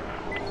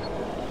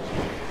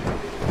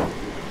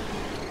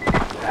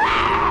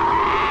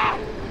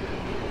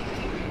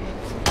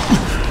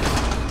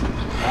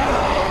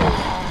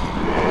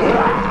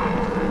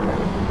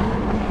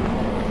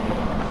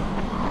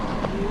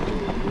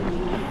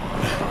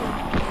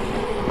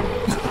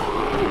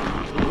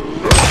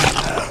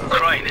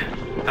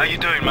 How you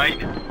doing,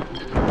 mate?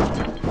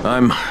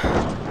 I'm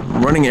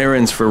running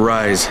errands for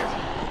Rais.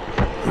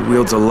 He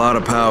wields a lot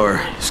of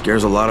power,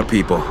 scares a lot of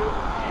people.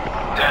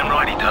 Damn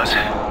right he does.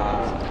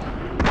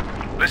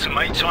 Listen,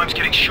 mate, time's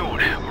getting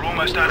short. We're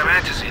almost out of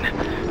antizin.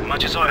 As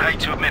much as I hate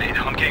to admit it,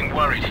 I'm getting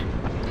worried.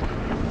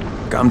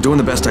 I'm doing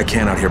the best I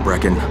can out here,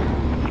 Brecken.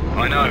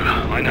 I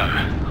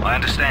know. I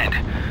understand.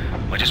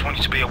 I just want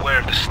you to be aware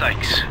of the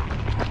stakes.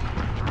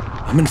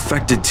 I'm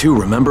infected too,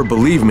 remember?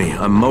 Believe me,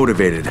 I'm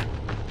motivated.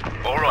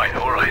 All right.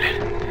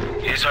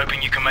 Here's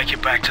hoping you can make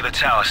it back to the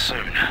tower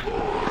soon.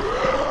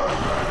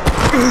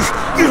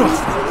 Get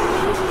off me!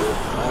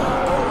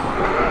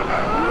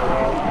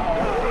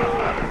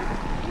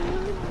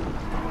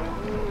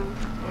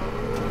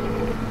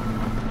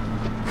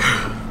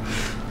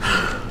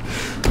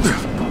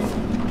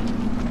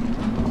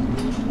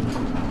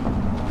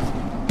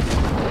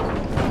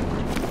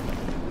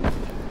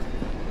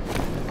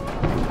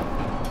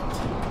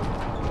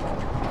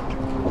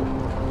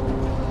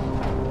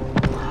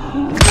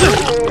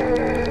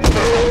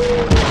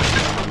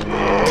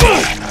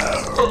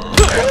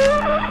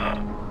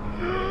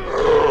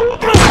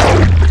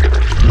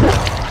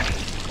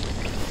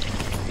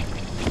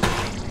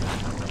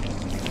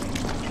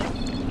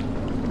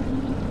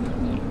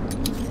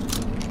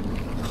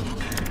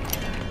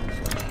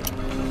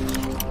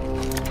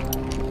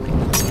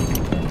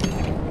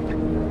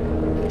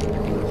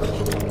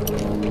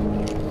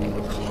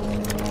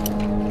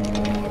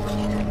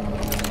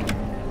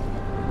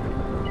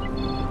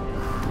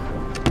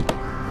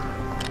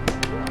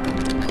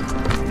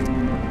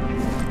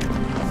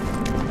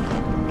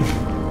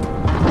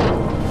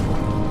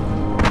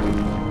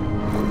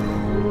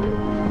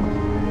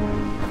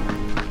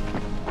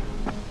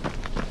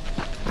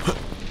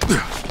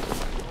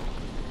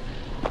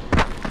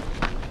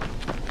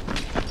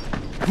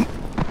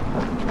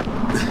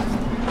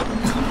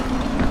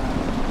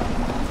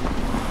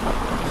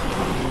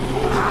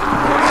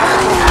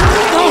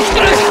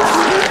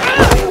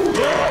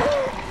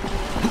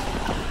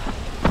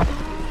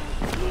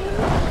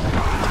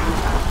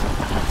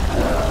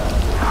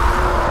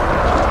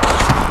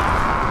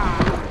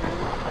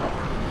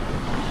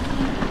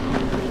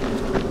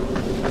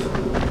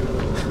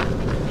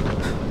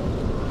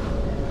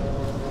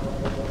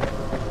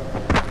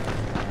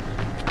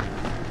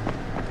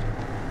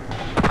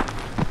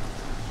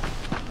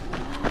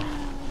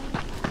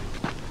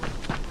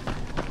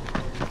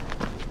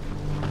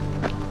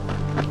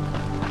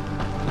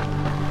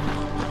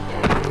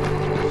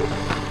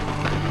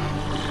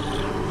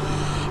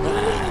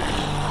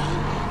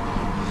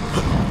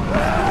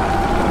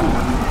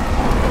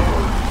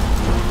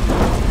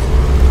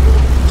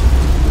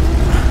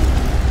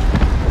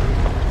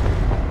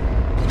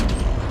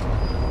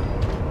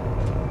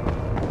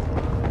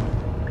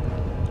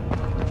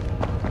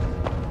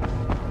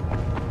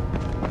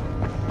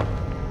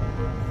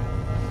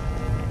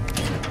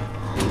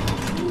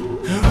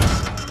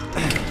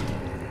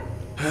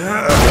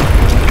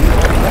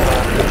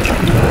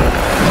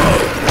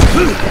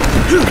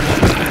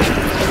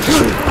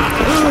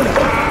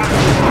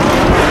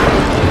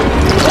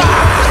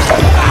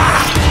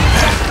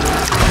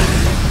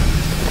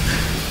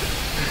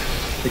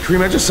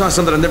 Kareem, I just saw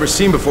something I've never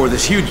seen before.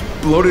 This huge,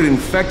 bloated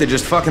infected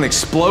just fucking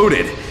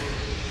exploded.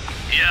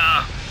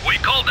 Yeah, we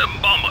call them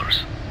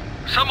bombers.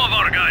 Some of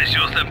our guys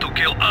use them to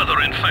kill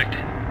other infected.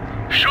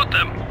 Shoot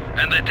them,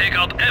 and they take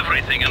out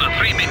everything in a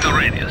 3-meter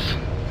radius.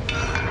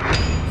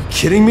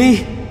 Kidding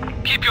me?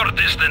 Keep your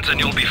distance and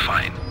you'll be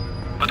fine.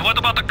 But what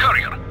about the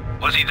courier?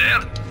 Was he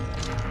there?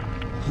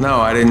 No,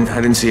 I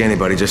didn't see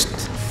anybody, just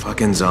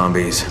fucking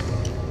zombies.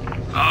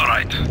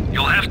 Alright,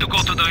 you'll have to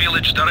go to the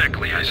village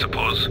directly, I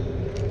suppose.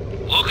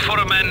 Look for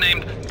a man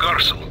named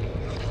Gersel.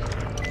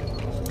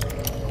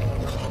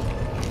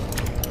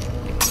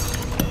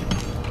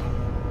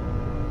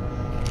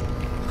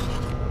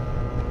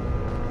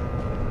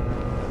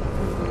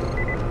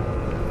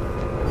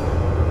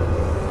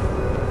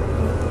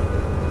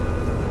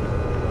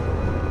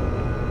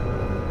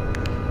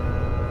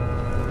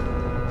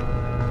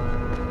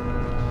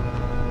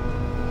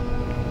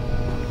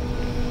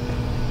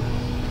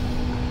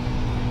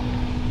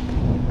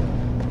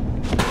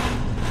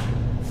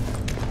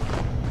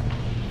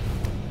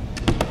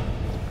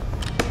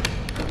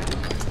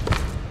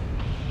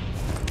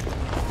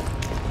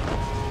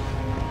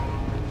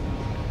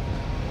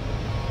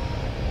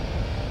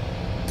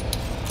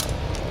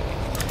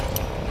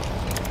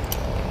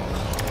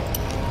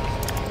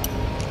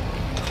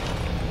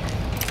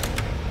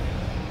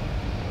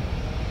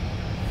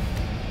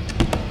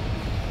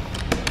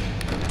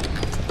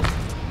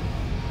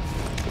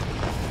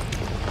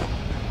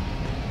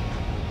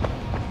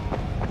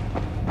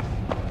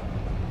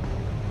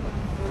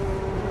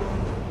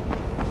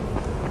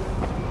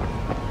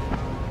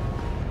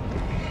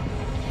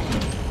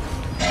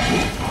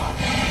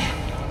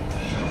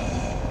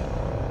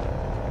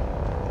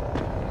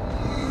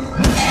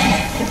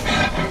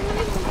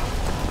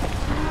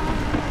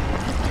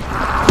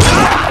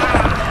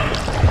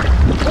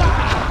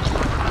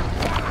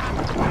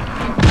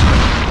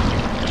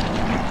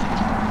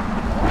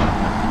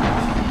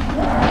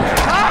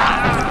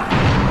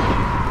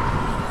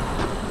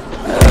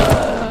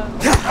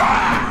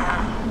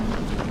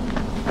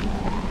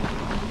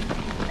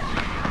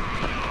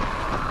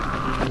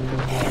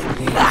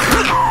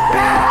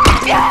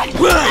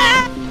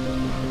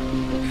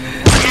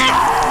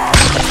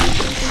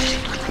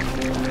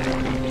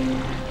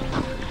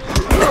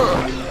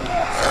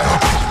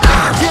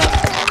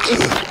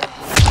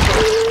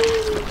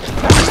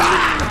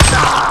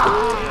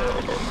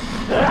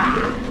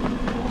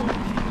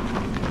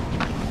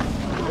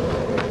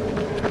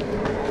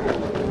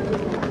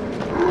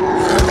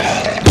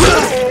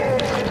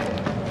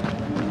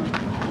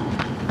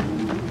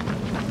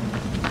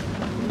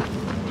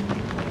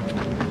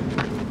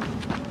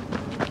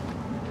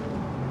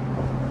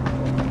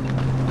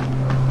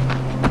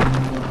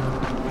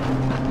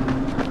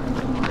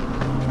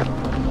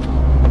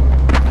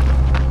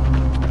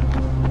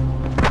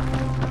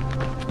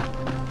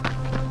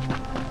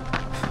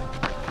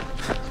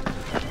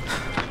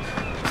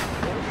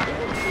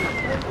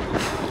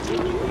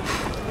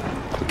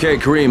 Okay,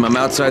 Kareem, I'm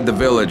outside the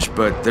village,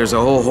 but there's a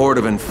whole horde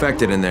of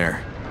infected in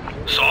there.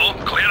 So,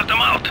 clear them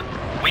out.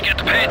 We get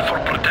paid for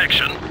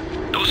protection.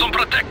 Do some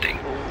protecting.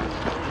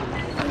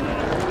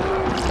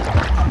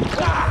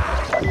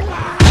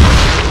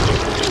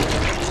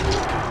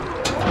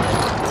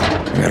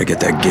 I gotta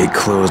get that gate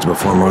closed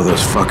before more of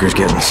those fuckers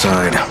get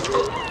inside.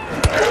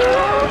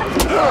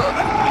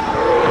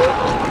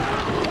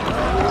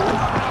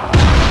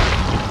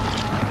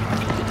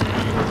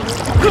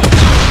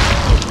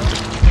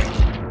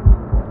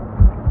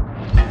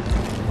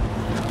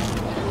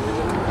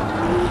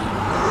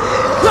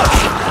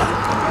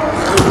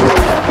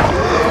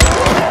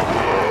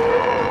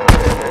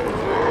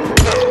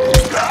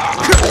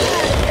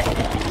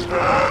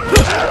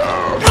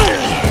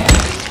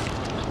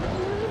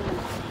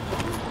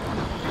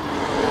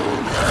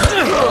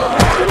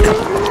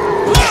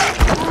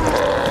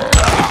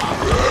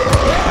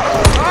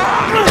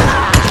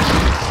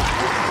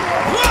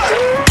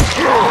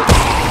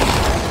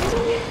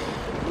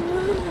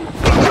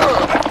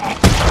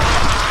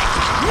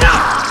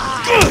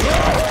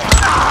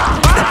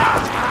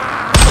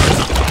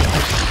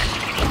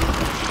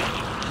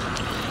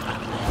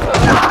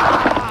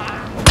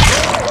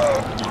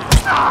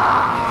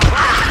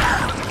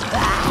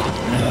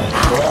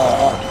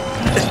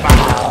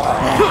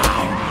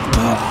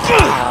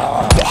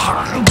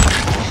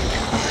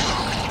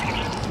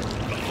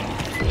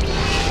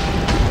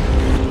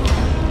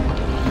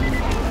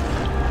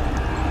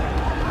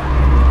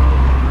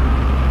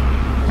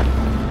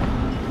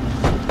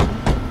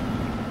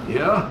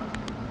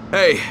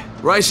 Hey,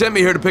 Rais sent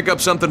me here to pick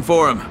up something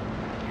for him.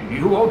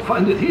 You won't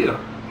find it here.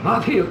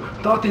 Not here.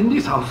 Not in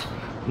this house.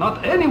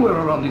 Not anywhere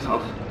around this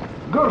house.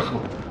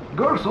 Gersel.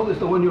 Gersel is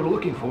the one you're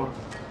looking for.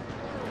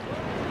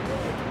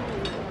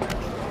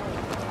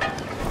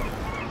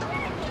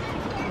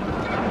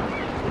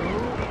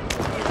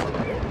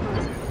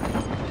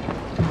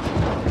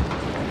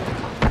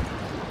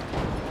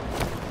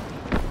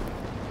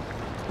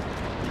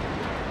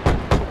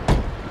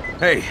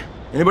 Hey,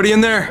 anybody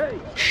in there?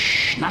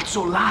 Shh, not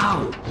so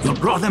loud. You'll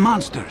draw the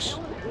monsters.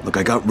 Look,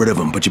 I got rid of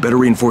them, but you better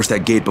reinforce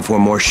that gate before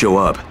more show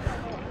up.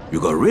 You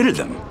got rid of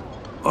them?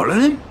 All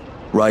of them?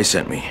 Rais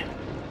sent me.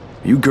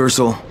 You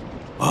Gersel?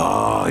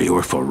 Oh, you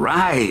were for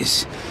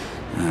Rais.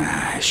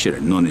 I should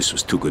have known this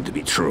was too good to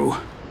be true.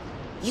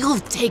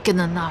 You've taken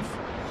enough.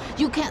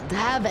 You can't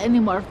have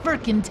any more.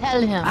 Frickin'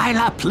 tell him.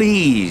 Isla,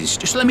 please.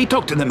 Just let me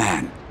talk to the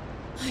man.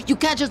 You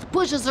can't just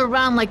push us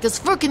around like this.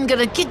 Frickin'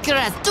 gonna kick your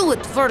ass. Do it,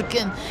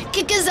 Frickin'.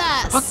 Kick his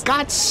ass. For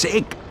God's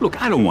sake.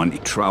 Look, I don't want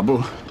any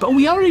trouble. But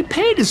we already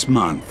paid this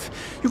month.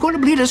 You're gonna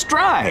bleed us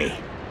dry.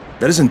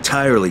 That is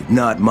entirely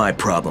not my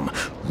problem.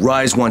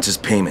 Rais wants his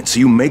payment, so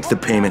you make the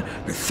payment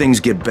or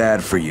things get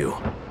bad for you.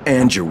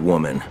 And your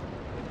woman.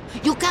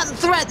 You can't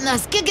threaten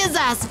us. Kick his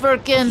ass,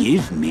 Frickin'.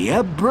 Give me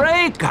a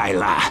break,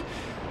 Isla.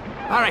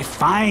 All right,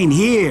 fine,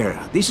 here.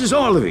 This is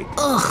all of it.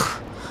 Ugh.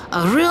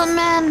 A real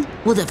man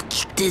would have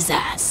kicked his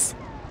ass.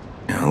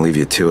 Yeah, I'll leave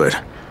you to it.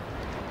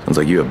 Sounds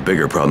like you have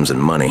bigger problems than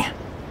money.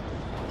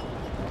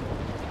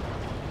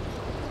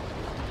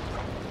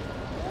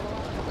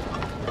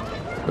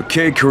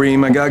 Okay,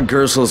 Kareem, I got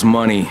Gersel's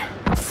money.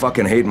 I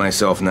fucking hate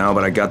myself now,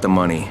 but I got the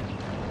money.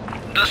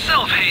 The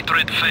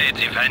self-hatred fades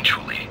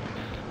eventually.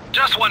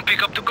 Just one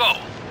pickup to go.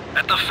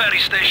 At the ferry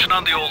station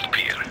on the old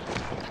pier.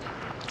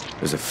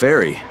 There's a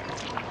ferry?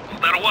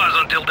 There was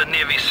until the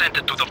Navy sent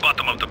it to the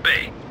bottom of the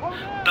bay.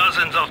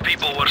 Dozens of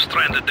people were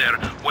stranded there,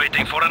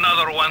 waiting for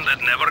another one that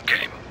never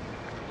came.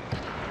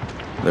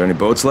 Are there any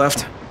boats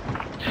left?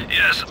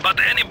 Yes, but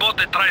any boat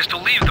that tries to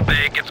leave the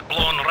bay gets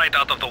blown right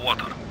out of the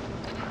water.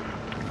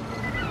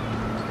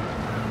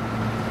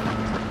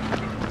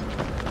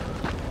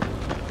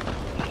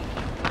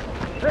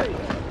 Hey!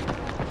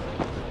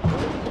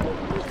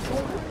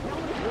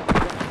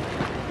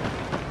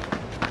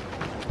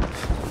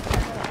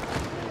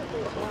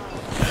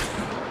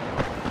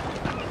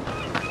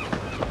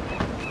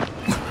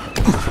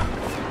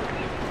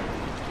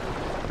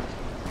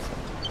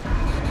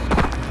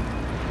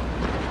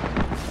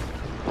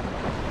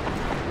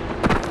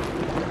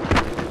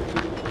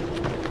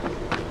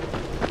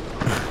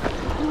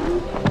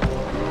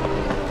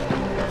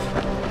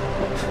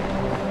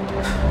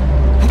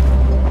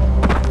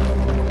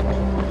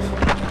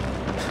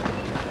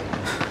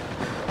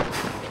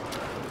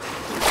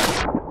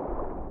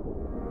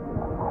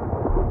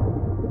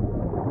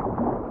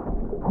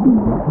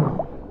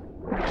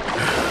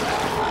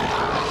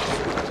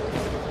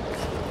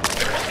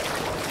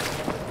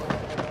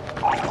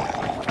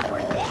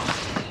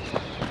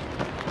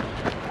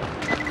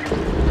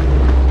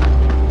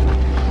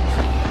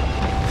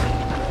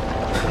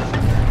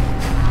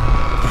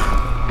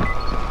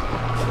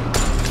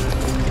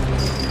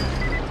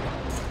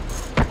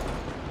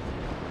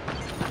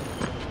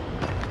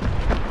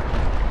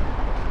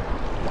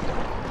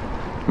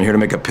 here to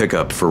make a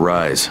pickup for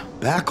Rais.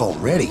 Back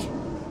already?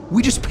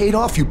 We just paid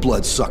off you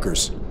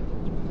bloodsuckers.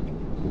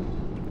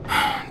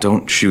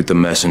 Don't shoot the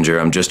messenger.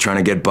 I'm just trying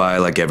to get by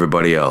like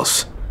everybody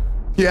else.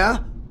 Yeah?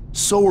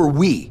 So are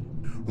we.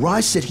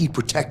 Rais said he'd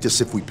protect us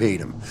if we paid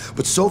him.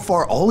 But so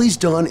far, all he's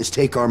done is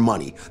take our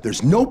money.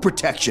 There's no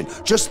protection,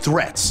 just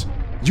threats.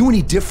 You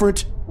any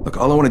different? Look,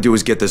 all I want to do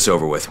is get this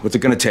over with. What's it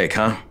gonna take,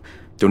 huh?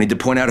 Don't need to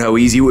point out how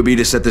easy it would be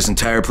to set this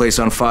entire place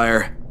on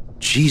fire.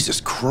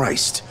 Jesus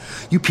Christ.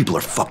 You people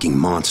are fucking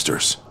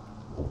monsters.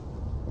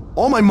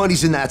 All my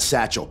money's in that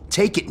satchel.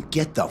 Take it and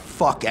get the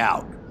fuck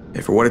out.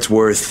 Hey, for what it's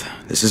worth,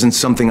 this isn't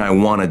something I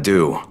want to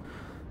do.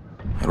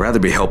 I'd rather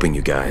be helping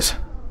you guys.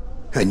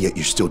 And yet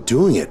you're still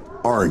doing it,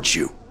 aren't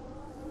you?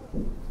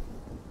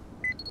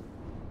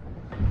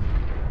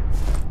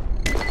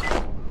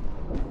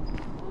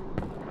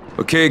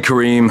 Okay,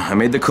 Kareem, I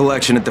made the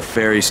collection at the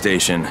ferry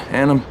station,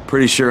 and I'm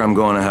pretty sure I'm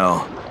going to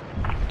hell.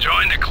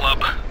 Join the club.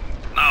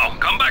 Now,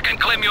 come back and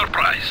claim your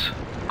prize.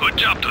 Good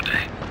job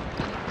today.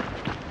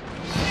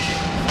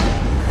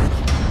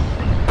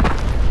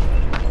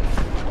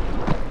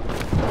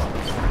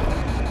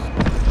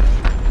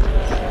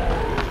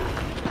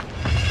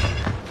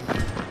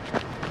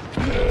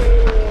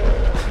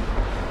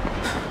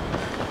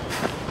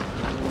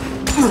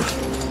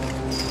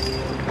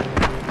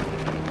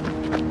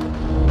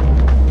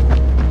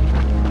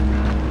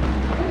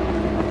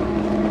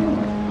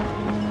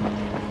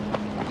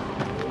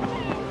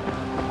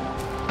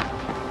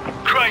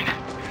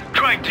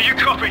 Do you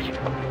copy?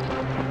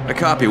 I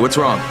copy. What's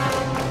wrong?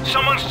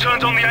 Someone's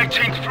turned on the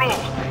 18th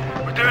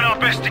floor. We're doing our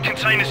best to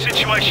contain the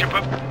situation,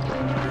 but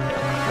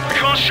we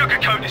can't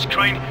sugarcoat this,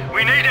 Crane.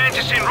 We need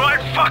answers in right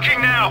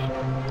fucking now.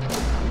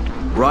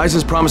 Rais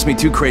has promised me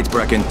 2 crates,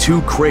 Brecken.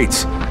 2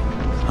 crates.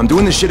 I'm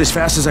doing this shit as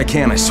fast as I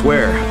can, I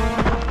swear.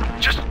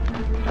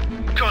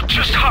 God,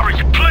 just hurry,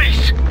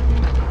 please!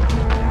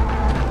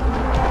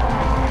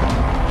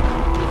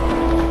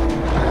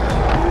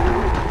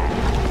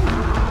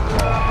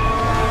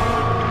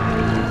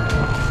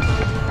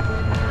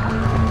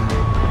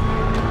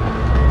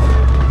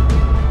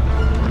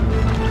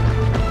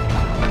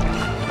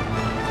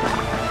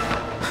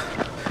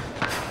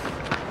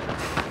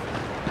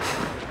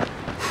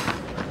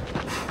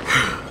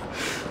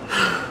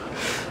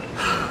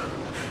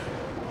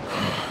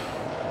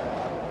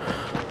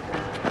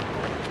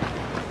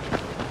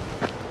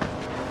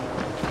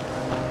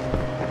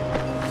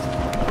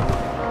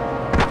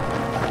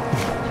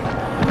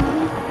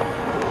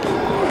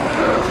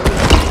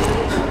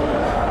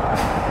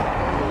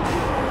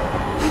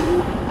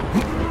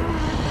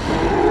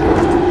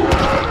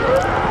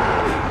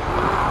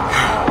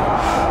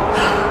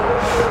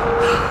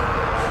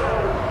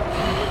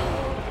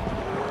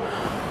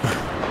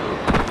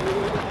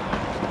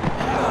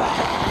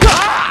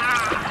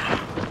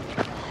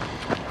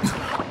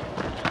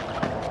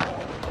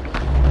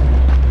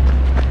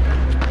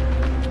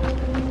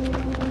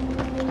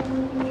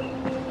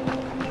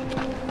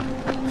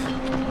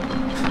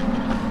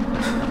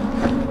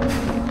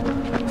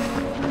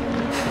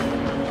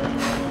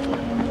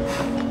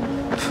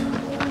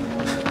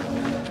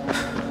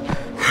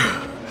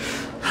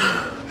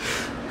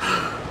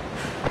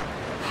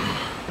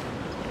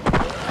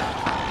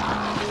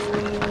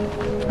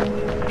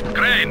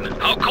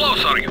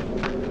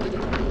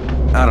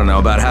 I don't know,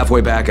 about halfway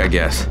back, I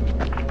guess.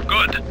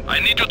 Good. I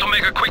need you to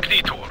make a quick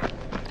detour.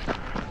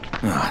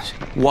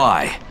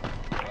 Why?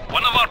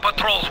 One of our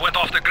patrols went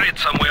off the grid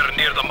somewhere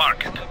near the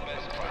market.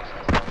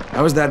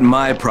 How is that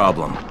my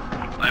problem?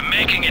 I'm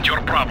making it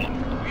your problem.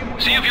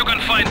 See if you can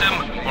find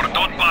them, or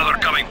don't bother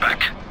coming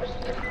back.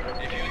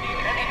 If you need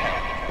any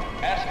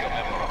help, ask a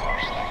member of our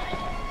staff.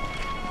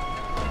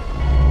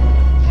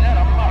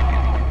 Zera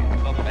Market,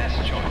 the best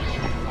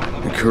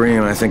choice.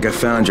 Kareem, I think I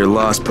found your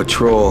lost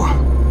patrol.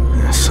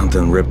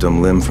 Something ripped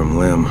them limb from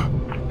limb.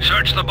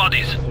 Search the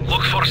bodies.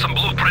 Look for some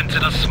blueprints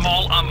in a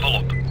small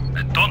envelope.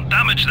 And don't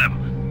damage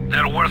them.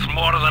 They're worth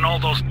more than all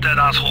those dead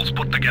assholes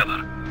put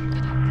together.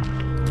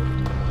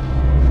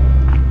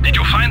 Did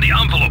you find the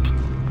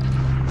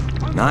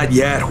envelope? Not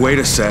yet. Wait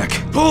a sec.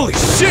 Holy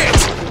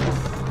shit!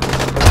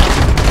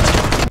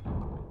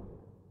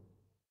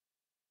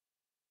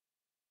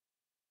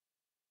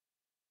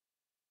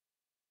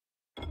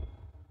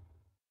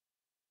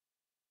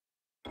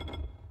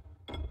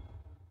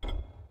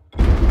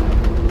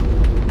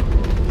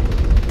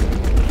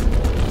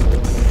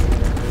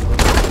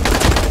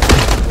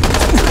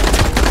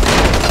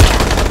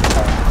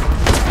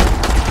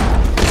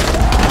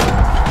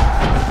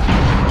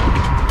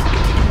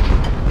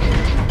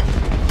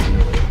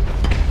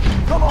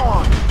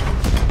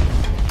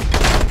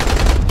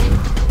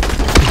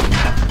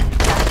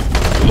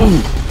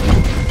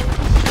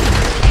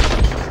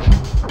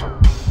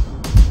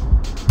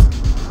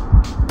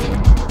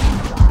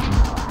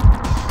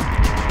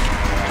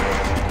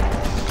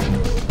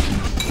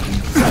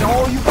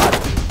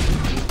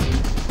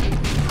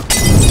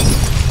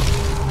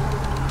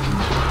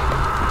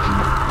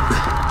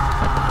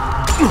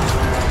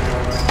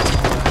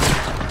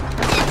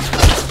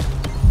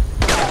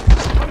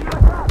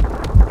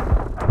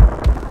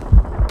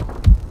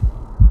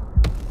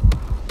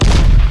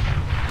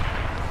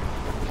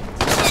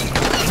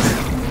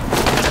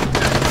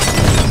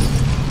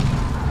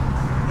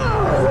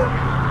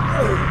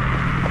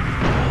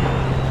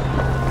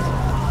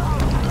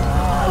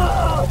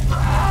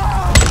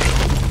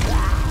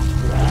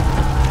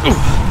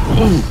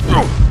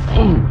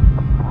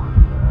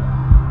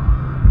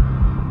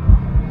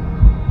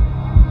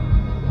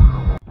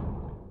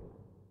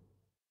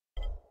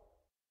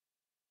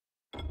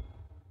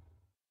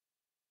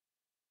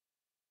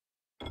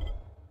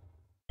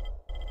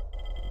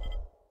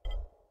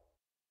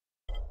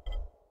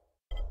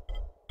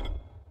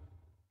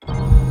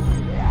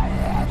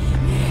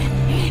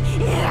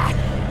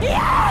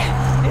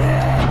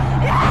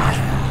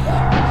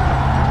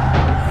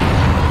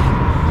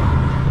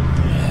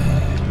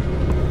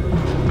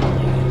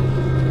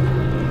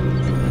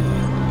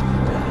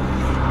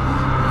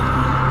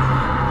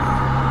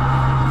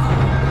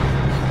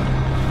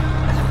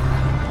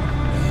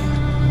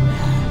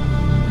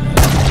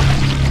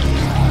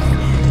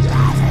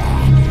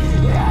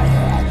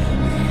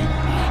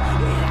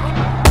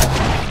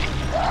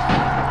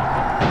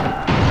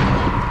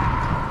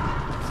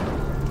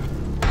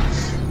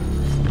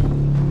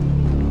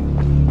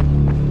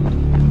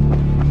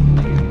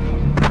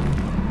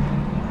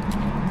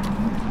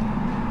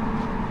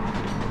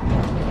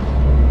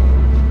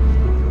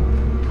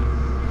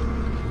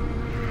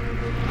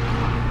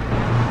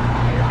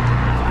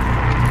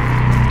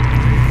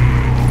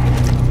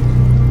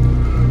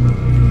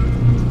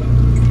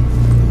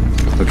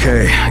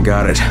 Okay, I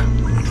got it.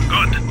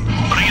 Good.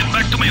 Bring it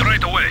back to me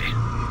right away.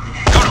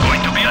 You're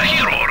going to be a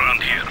hero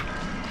around here.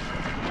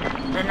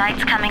 The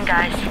night's coming,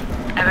 guys.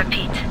 I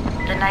repeat,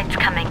 the night's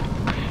coming.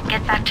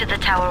 Get back to the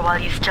tower while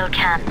you still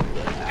can.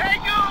 Hey,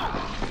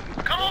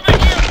 you! Come over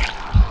here!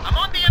 I'm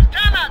on the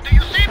antenna, do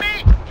you see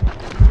me?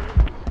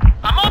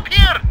 I'm up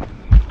here!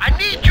 I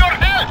need your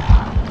help!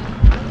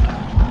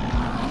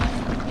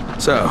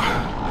 So,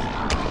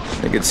 I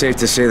think it's safe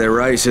to say that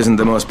Rais isn't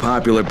the most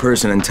popular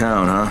person in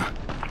town, huh?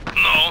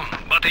 No,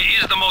 but he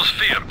is the most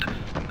feared.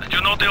 And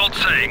you know the old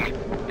saying,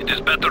 it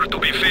is better to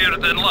be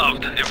feared than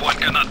loved if one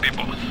cannot be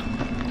both.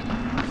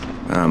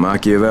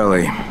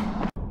 Machiavelli.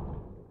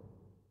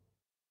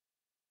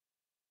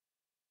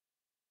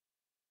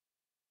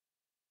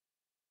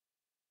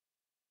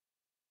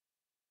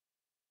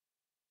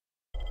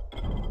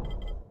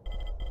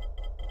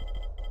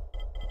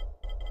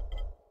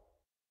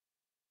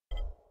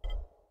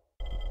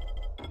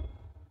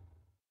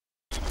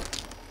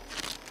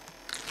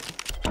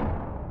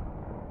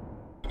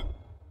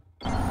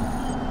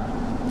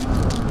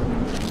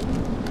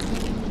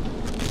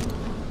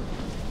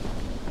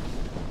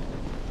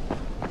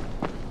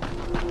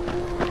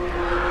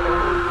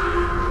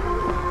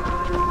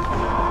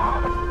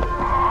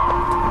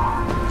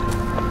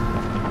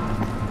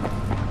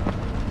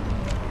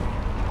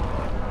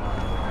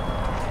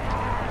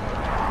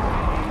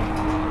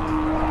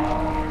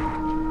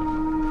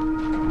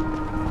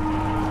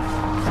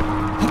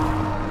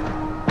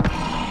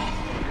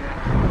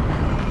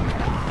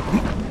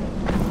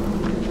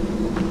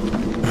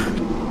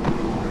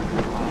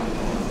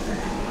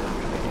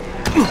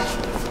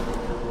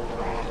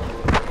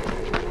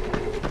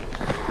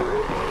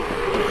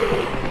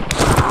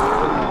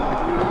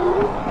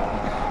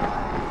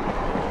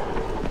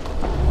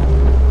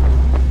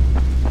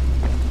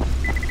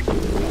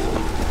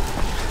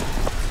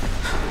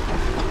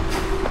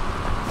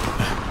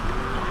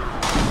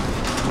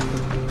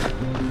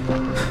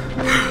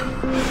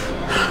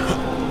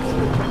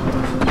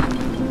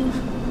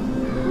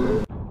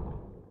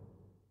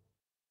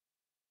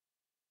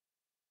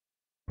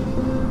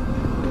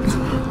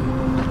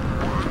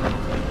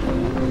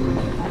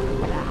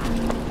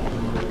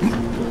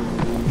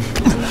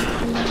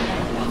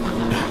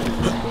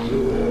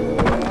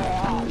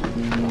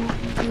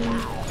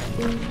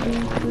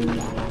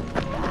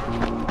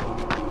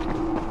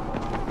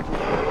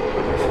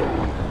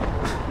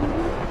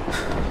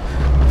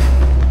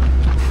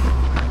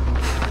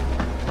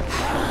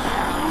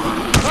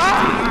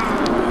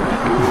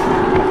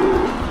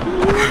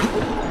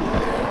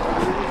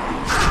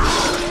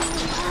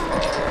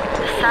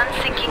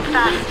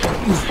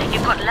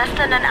 You've got less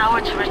than an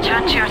hour to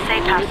return to your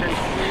safe houses.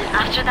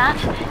 After that,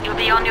 you'll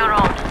be on your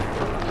own.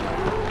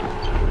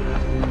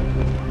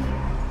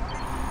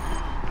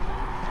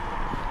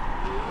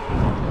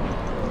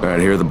 All right,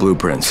 here are the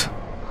blueprints.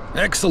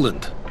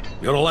 Excellent.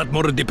 You're a lot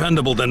more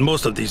dependable than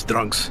most of these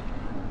drunks.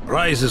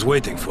 Rais is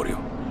waiting for you.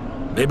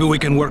 Maybe we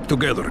can work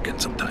together again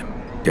sometime.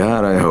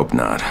 God, I hope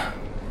not.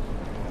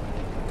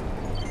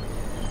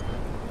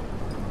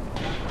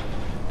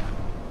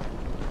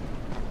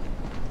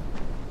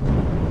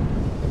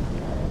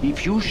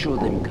 If you show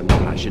them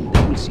compassion,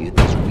 they will see it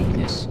as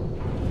weakness.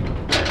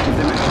 Give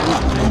them a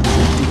hand, and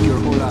they'll take your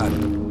whole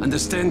arm.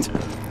 Understand?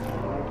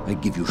 I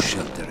give you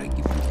shelter, I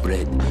give you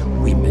bread,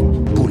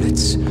 women,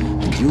 bullets,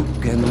 and you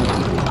cannot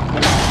do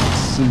a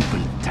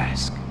simple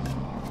task.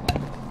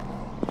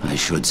 I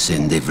should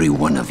send every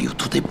one of you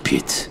to the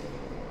pit.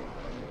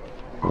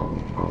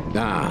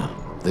 Ah,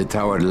 the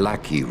tower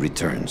lackey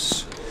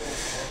returns.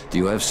 Do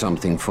you have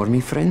something for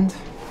me, friend?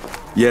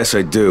 Yes,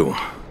 I do.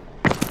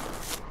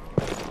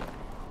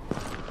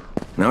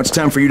 Now it's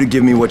time for you to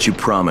give me what you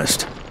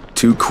promised.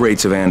 2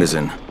 crates of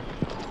Anderson.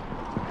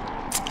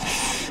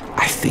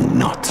 I think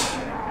not.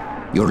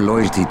 Your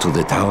loyalty to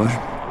the tower?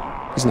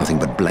 is nothing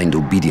but blind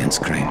obedience,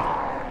 Crane.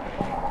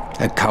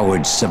 A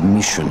coward's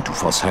submission to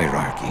false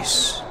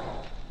hierarchies.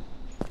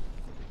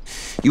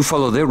 You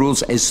follow their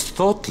rules as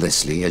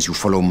thoughtlessly as you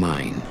follow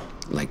mine,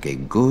 like a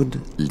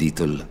good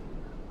little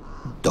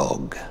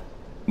dog.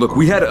 Look,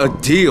 we had a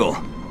deal.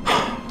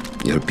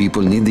 Your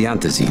people need the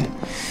antizin.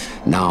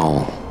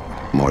 Now,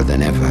 more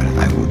than ever,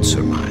 I would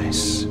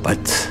surmise.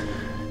 But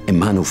a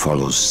man who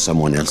follows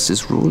someone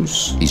else's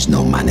rules is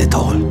no man at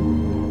all.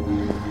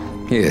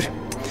 Here,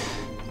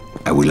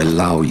 I will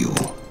allow you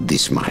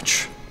this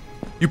much.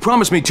 You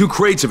promised me 2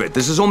 crates of it.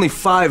 This is only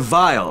 5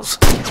 vials.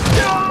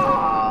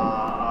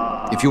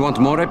 If you want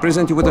more, I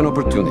present you with an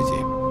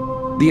opportunity.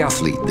 The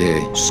athlete,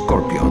 the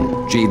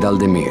Scorpion, Jade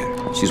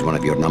Aldemir. She's one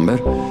of your number.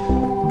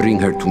 Bring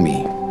her to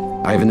me.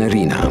 I have an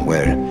arena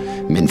where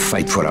men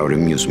fight for our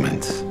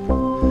amusement.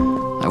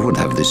 I would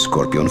have this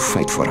Scorpion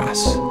fight for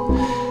us.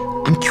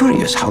 I'm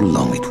curious how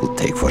long it will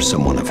take for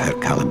someone of her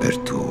caliber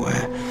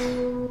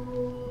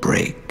to,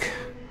 break.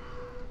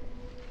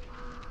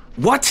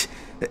 What?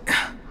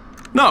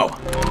 No,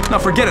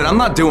 forget it, I'm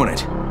not doing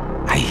it.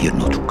 I hear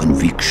no true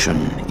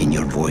conviction in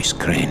your voice,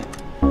 Crane.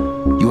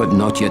 You have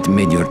not yet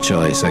made your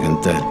choice, I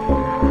can tell.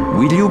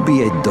 Will you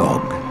be a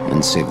dog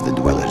and save the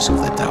dwellers of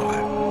the tower?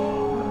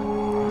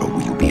 Or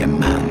will you be a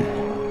man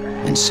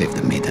and save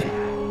the maiden?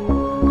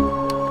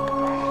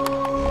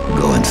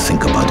 Go and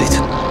think about it.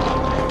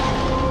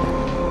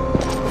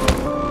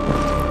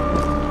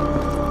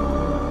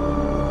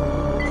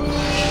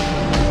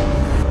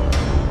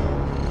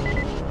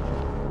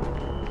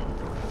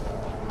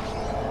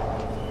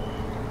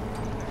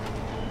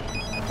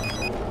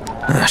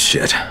 Ah,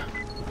 shit.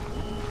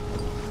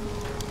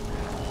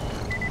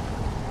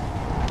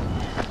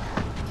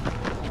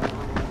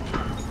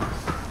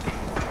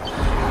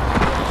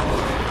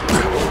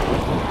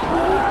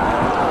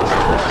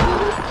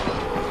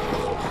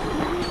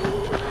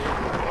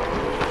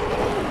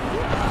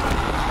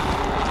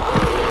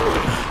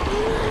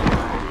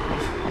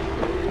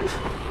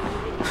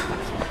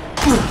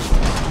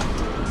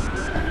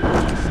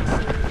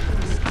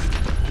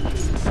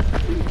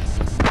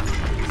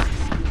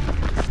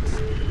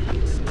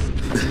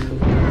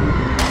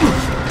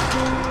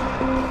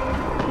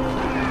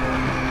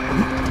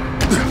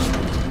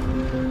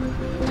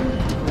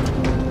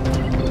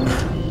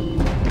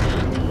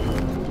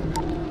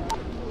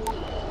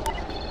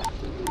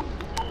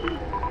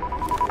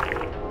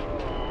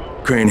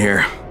 Crane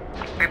here.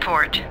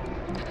 Report.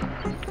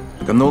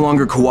 Look, I'm no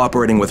longer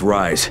cooperating with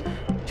Rais.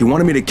 He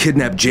wanted me to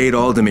kidnap Jade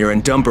Aldemir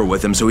and dump her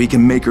with him so he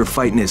can make her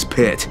fight in his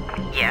pit.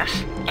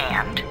 Yes,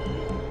 and?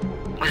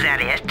 Was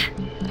that it?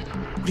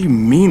 What do you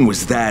mean,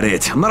 was that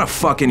it? I'm not a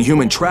fucking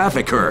human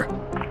trafficker.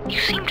 You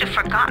seem to have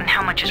forgotten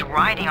how much is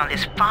riding on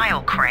this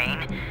file,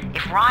 Crane.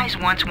 If Rais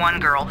wants one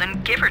girl,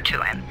 then give her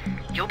to him.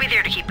 You'll be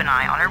there to keep an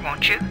eye on her,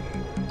 won't you?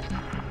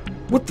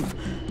 What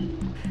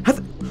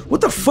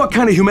the fuck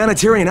kind of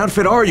humanitarian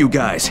outfit are you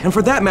guys? And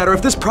for that matter,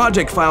 if this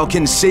project file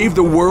can save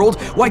the world,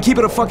 why keep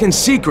it a fucking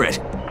secret?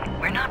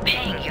 We're not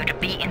paying you to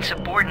be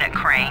insubordinate,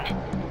 Crane.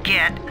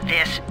 Get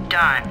this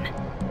done.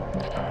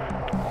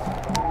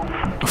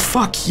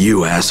 Fuck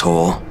you,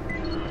 asshole.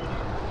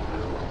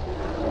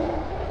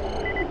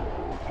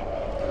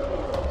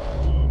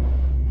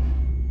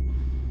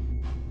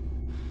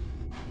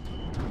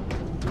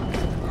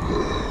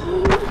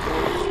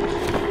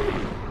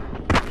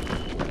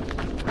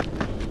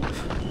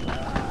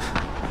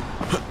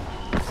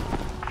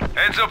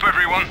 Heads up,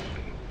 everyone.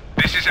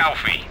 This is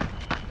Alfie.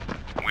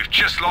 We've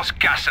just lost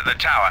gas at the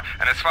tower,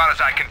 and as far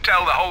as I can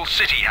tell, the whole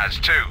city has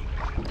too.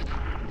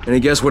 Any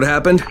guess what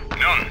happened?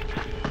 None.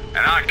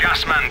 And our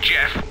gas man,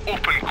 Jeff,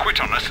 up and quit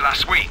on us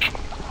last week.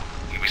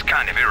 He was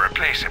kind of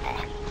irreplaceable.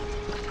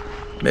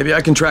 Maybe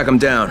I can track him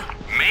down.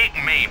 Make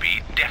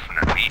maybe,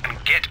 definitely,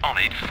 and get on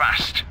it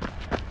fast.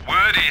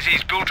 Word is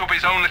he's built up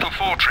his own little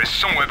fortress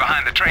somewhere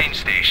behind the train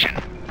station.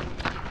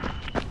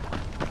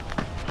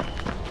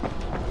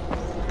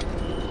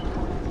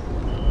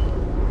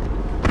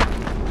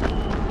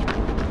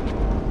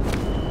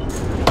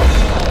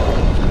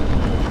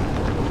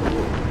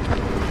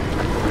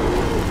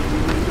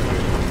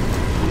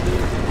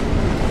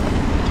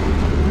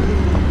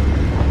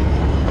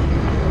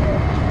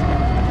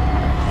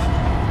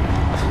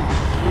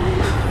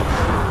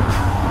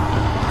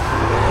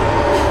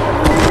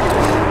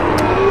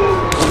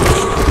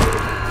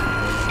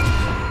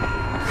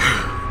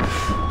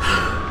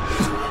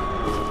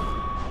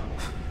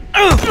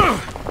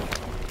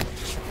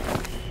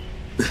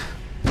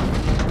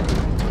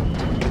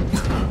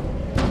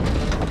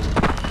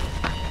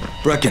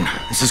 Brecken,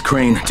 this is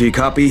Crane. Do you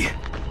copy?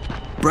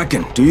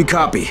 Brecken, do you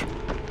copy?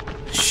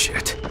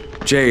 Shit.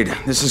 Jade,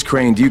 this is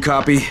Crane. Do you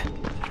copy?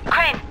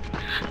 Crane,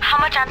 how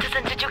much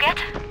antizin did you get?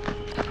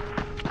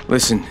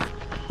 Listen,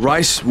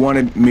 Rais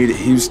wanted me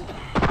to...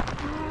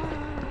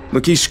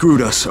 Look, he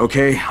screwed us,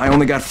 okay? I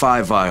only got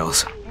 5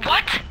 vials.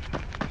 What?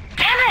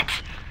 Damn it!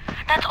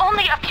 That's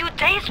only a few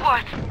days'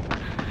 worth.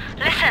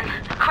 Listen,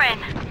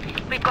 Crane,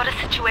 we've got a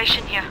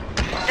situation here.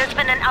 There's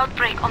been an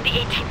outbreak on the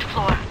 18th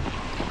floor.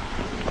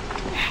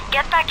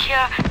 Get back here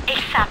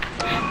ASAP,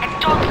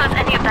 and don't lose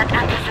any of that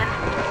antizin.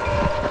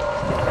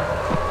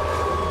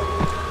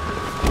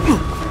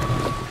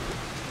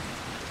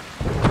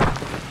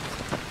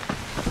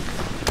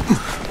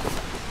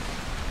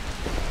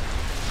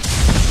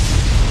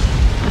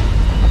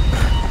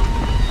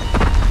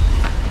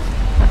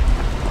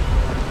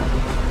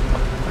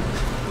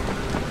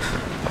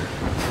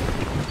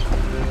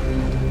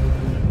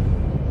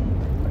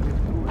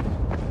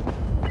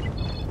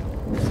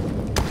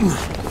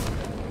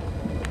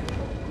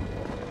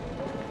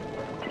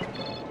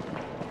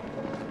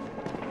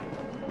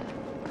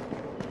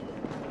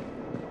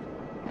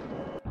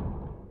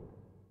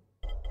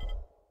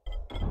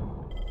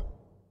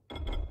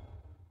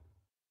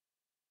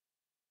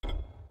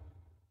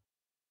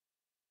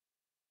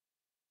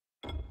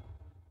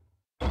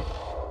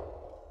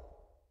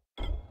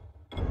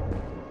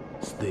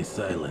 Stay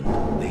silent.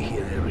 They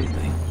hear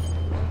everything.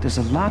 There's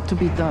a lot to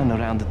be done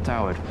around the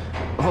tower.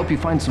 I hope you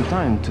find some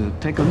time to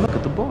take a look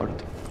at the board.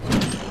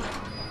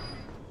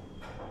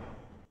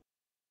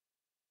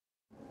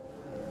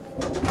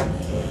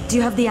 Do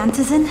you have the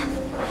antizin?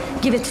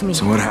 Give it to me.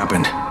 So what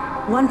happened?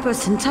 One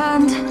person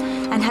turned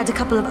and had a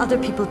couple of other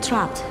people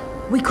trapped.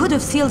 We could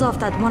have sealed off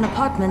that one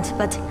apartment,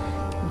 but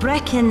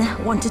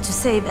Brecken wanted to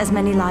save as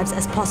many lives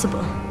as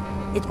possible.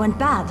 It went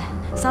bad.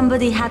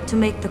 Somebody had to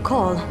make the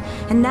call,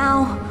 and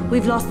now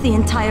we've lost the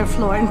entire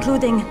floor,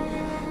 including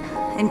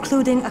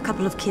a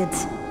couple of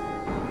kids.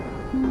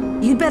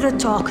 You'd better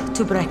talk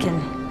to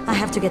Brecken. I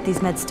have to get these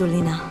meds to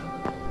Lena.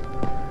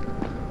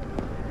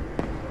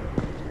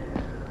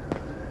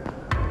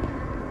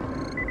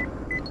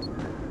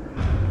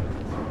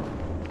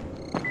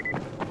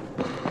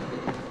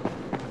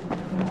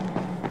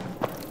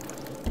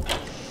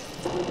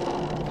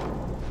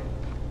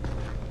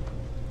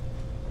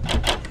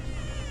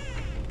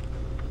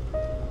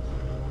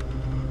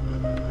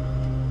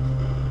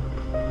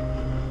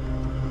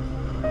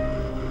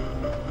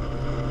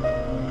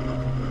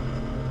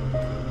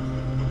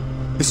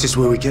 This is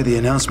where we get the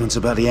announcements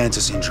about the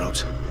antizin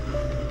drops.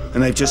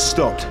 And they've just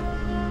stopped.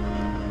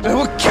 There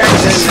were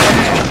kids in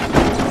there!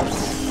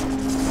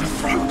 I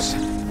froze.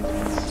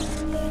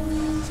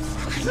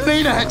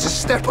 Lena had to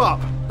step up.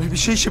 Maybe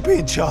she should be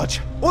in charge.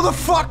 What the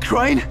fuck,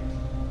 Crane?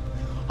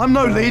 I'm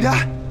no leader.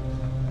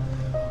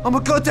 I'm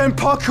a goddamn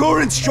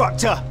parkour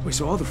instructor. Wait,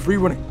 so all the free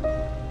running...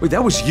 Wait,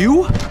 that was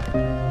you?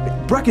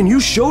 Brecken, you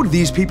showed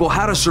these people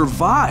how to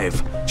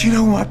survive. Do you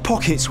know what my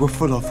pockets were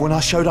full of when I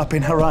showed up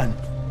in Harran?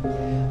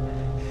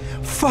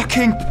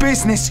 Fucking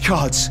business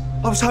cards!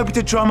 I was hoping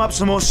to drum up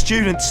some more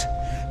students.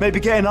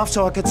 Maybe get enough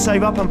so I could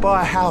save up and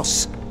buy a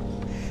house.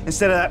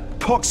 Instead of that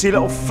poxy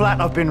little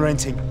flat I've been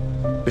renting.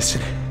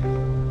 Listen,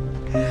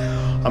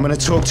 I'm gonna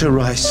talk to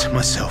Rais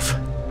myself.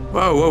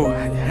 Whoa,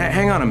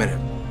 hang on a minute.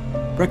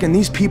 Brecken,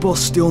 these people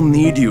still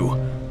need you.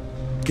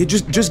 Okay,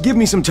 just give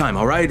me some time,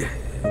 all right?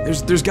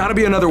 There's gotta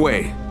be another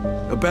way.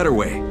 A better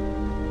way.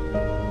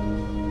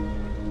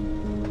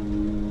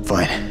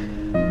 Fine.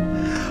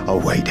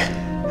 I'll wait.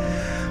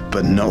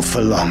 But not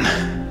for long.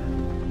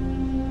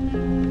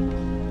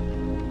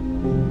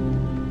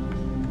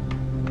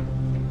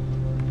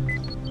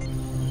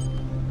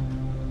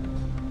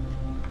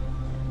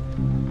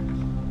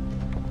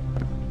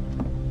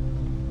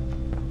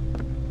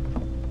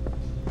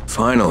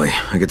 Finally,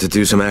 I get to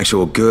do some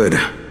actual good.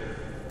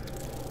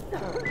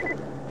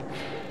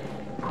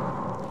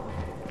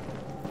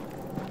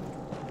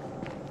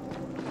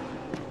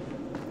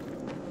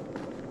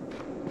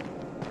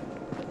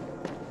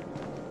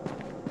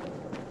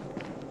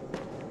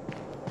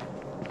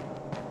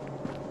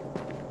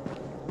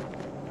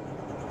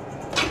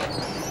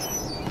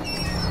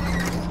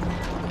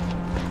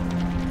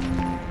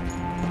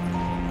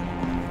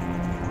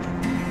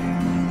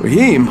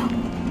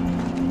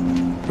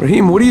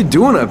 Raheem, what are you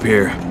doing up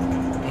here?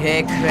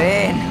 Hey,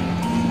 Crane.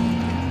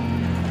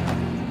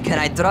 Can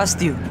I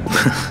trust you?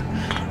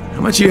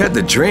 How much you had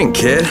to drink,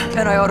 kid?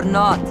 Can I or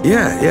not?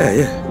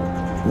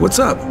 Yeah. What's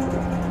up?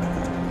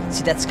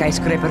 See that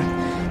skyscraper?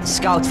 The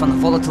scouts found a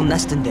volatile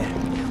nest in there.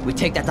 We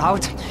take that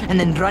out, and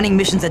then running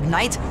missions at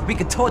night, we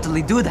could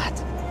totally do that.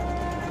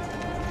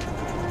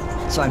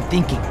 So I'm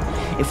thinking,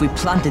 if we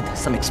planted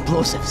some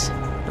explosives.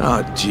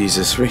 Oh,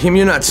 Jesus, Raheem,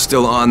 you're not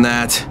still on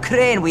that.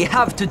 Crane, we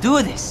have to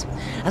do this.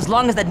 As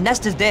long as that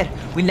nest is there,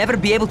 we'll never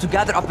be able to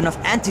gather up enough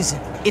antizin.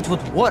 It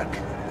would work.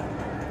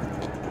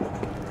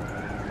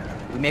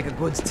 We make a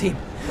good team.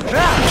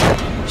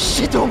 Ah!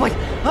 Shit, oh my...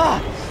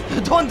 Ah!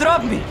 Don't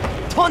drop me!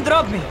 Don't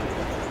drop me!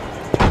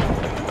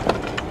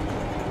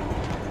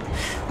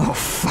 Oh,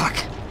 fuck.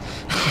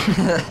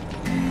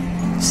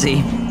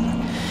 See?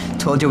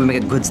 Told you we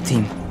make a good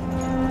team.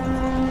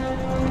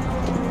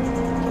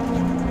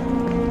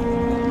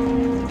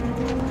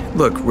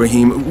 Look,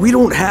 Raheem, we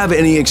don't have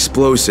any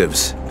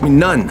explosives. I mean,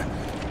 none.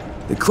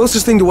 The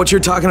closest thing to what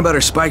you're talking about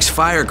are Spike's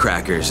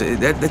firecrackers.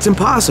 That's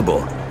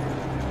impossible.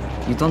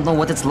 You don't know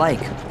what it's like.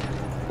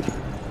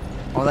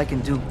 All I can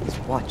do is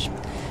watch.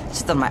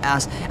 Sit on my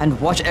ass and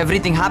watch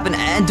everything happen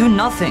and do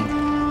nothing.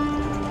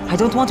 I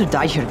don't want to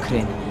die here,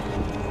 Crane.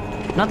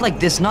 Not like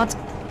this, not...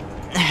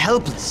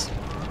 helpless.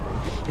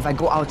 If I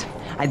go out,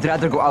 I'd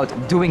rather go out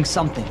doing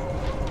something.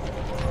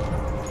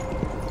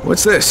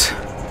 What's this?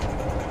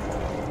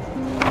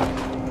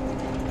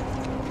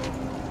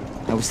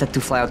 I was set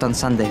to fly out on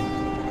Sunday.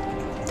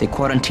 They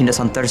quarantined us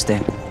on Thursday.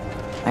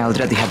 I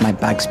already had my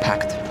bags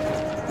packed.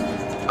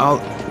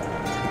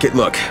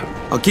 Look,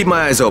 I'll keep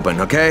my eyes open,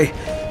 okay?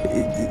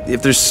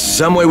 If there's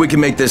some way we can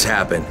make this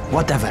happen.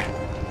 Whatever.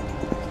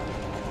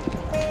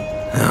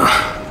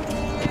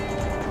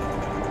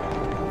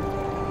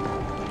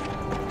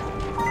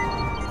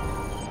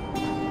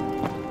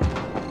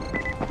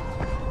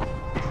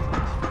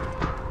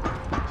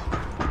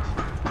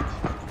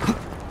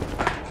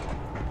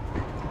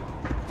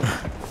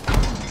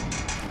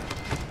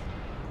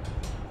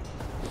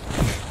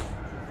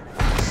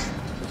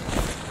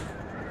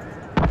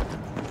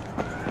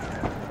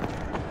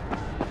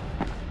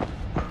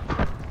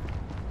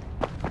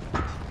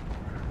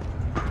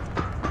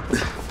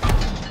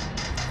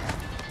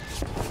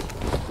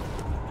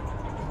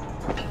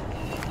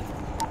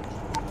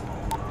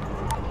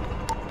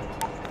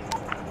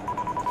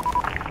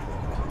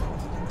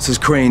 This is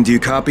Crane, do you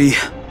copy?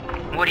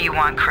 What do you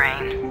want,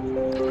 Crane?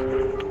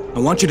 I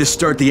want you to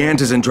start the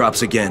antizin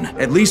drops again,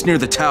 at least near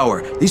the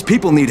tower. These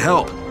people need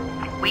help.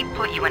 We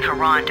put you in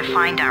Harran to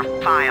find our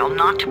file,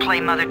 not to play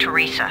Mother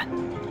Teresa.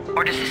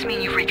 Or does this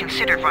mean you've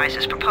reconsidered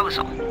Rice's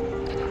proposal?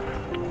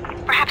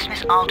 Perhaps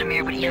Miss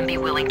Aldemir would even be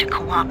willing to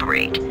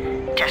cooperate,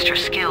 test her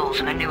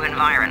skills in a new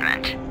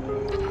environment.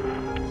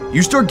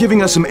 You start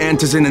giving us some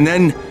antizin and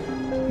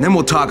then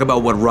we'll talk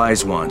about what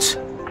Rais wants.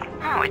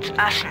 Oh, it's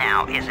us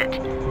now, is it?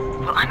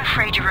 Well, I'm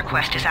afraid your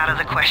request is out of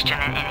the question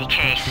in any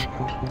case.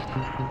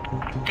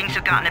 Things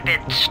have gotten a bit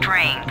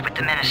strained with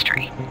the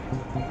Ministry.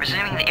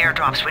 Resuming the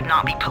airdrops would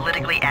not be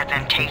politically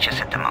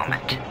advantageous at the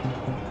moment.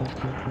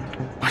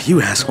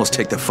 You assholes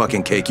take the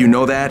fucking cake, you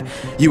know that?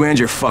 You and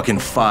your fucking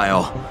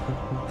file.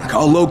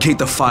 I'll locate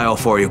the file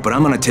for you, but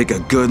I'm gonna take a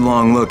good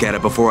long look at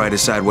it before I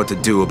decide what to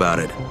do about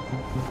it.